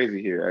 it's crazy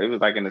here. It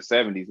was like in the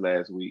 70s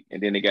last week,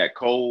 and then it got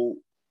cold,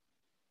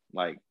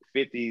 like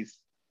 50s,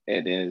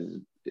 and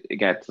then it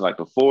got to like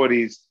the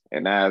 40s,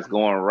 and now it's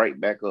going right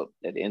back up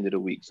at the end of the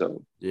week.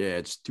 So yeah,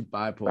 it's too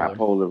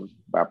bipolar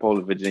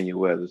Virginia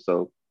weather.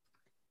 So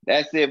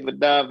that's it for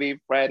Don V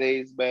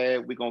Fridays,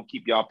 man. We're gonna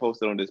keep y'all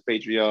posted on this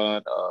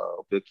Patreon.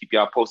 We'll keep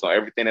y'all posted on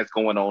everything that's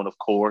going on, of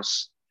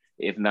course.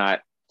 If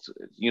not,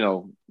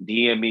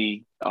 DM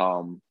me.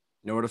 Know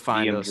where to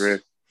find DM us.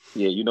 Drift.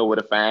 Yeah, you know where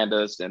to find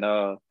us, and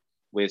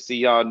we'll see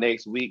y'all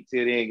next week.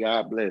 Till then,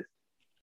 God bless.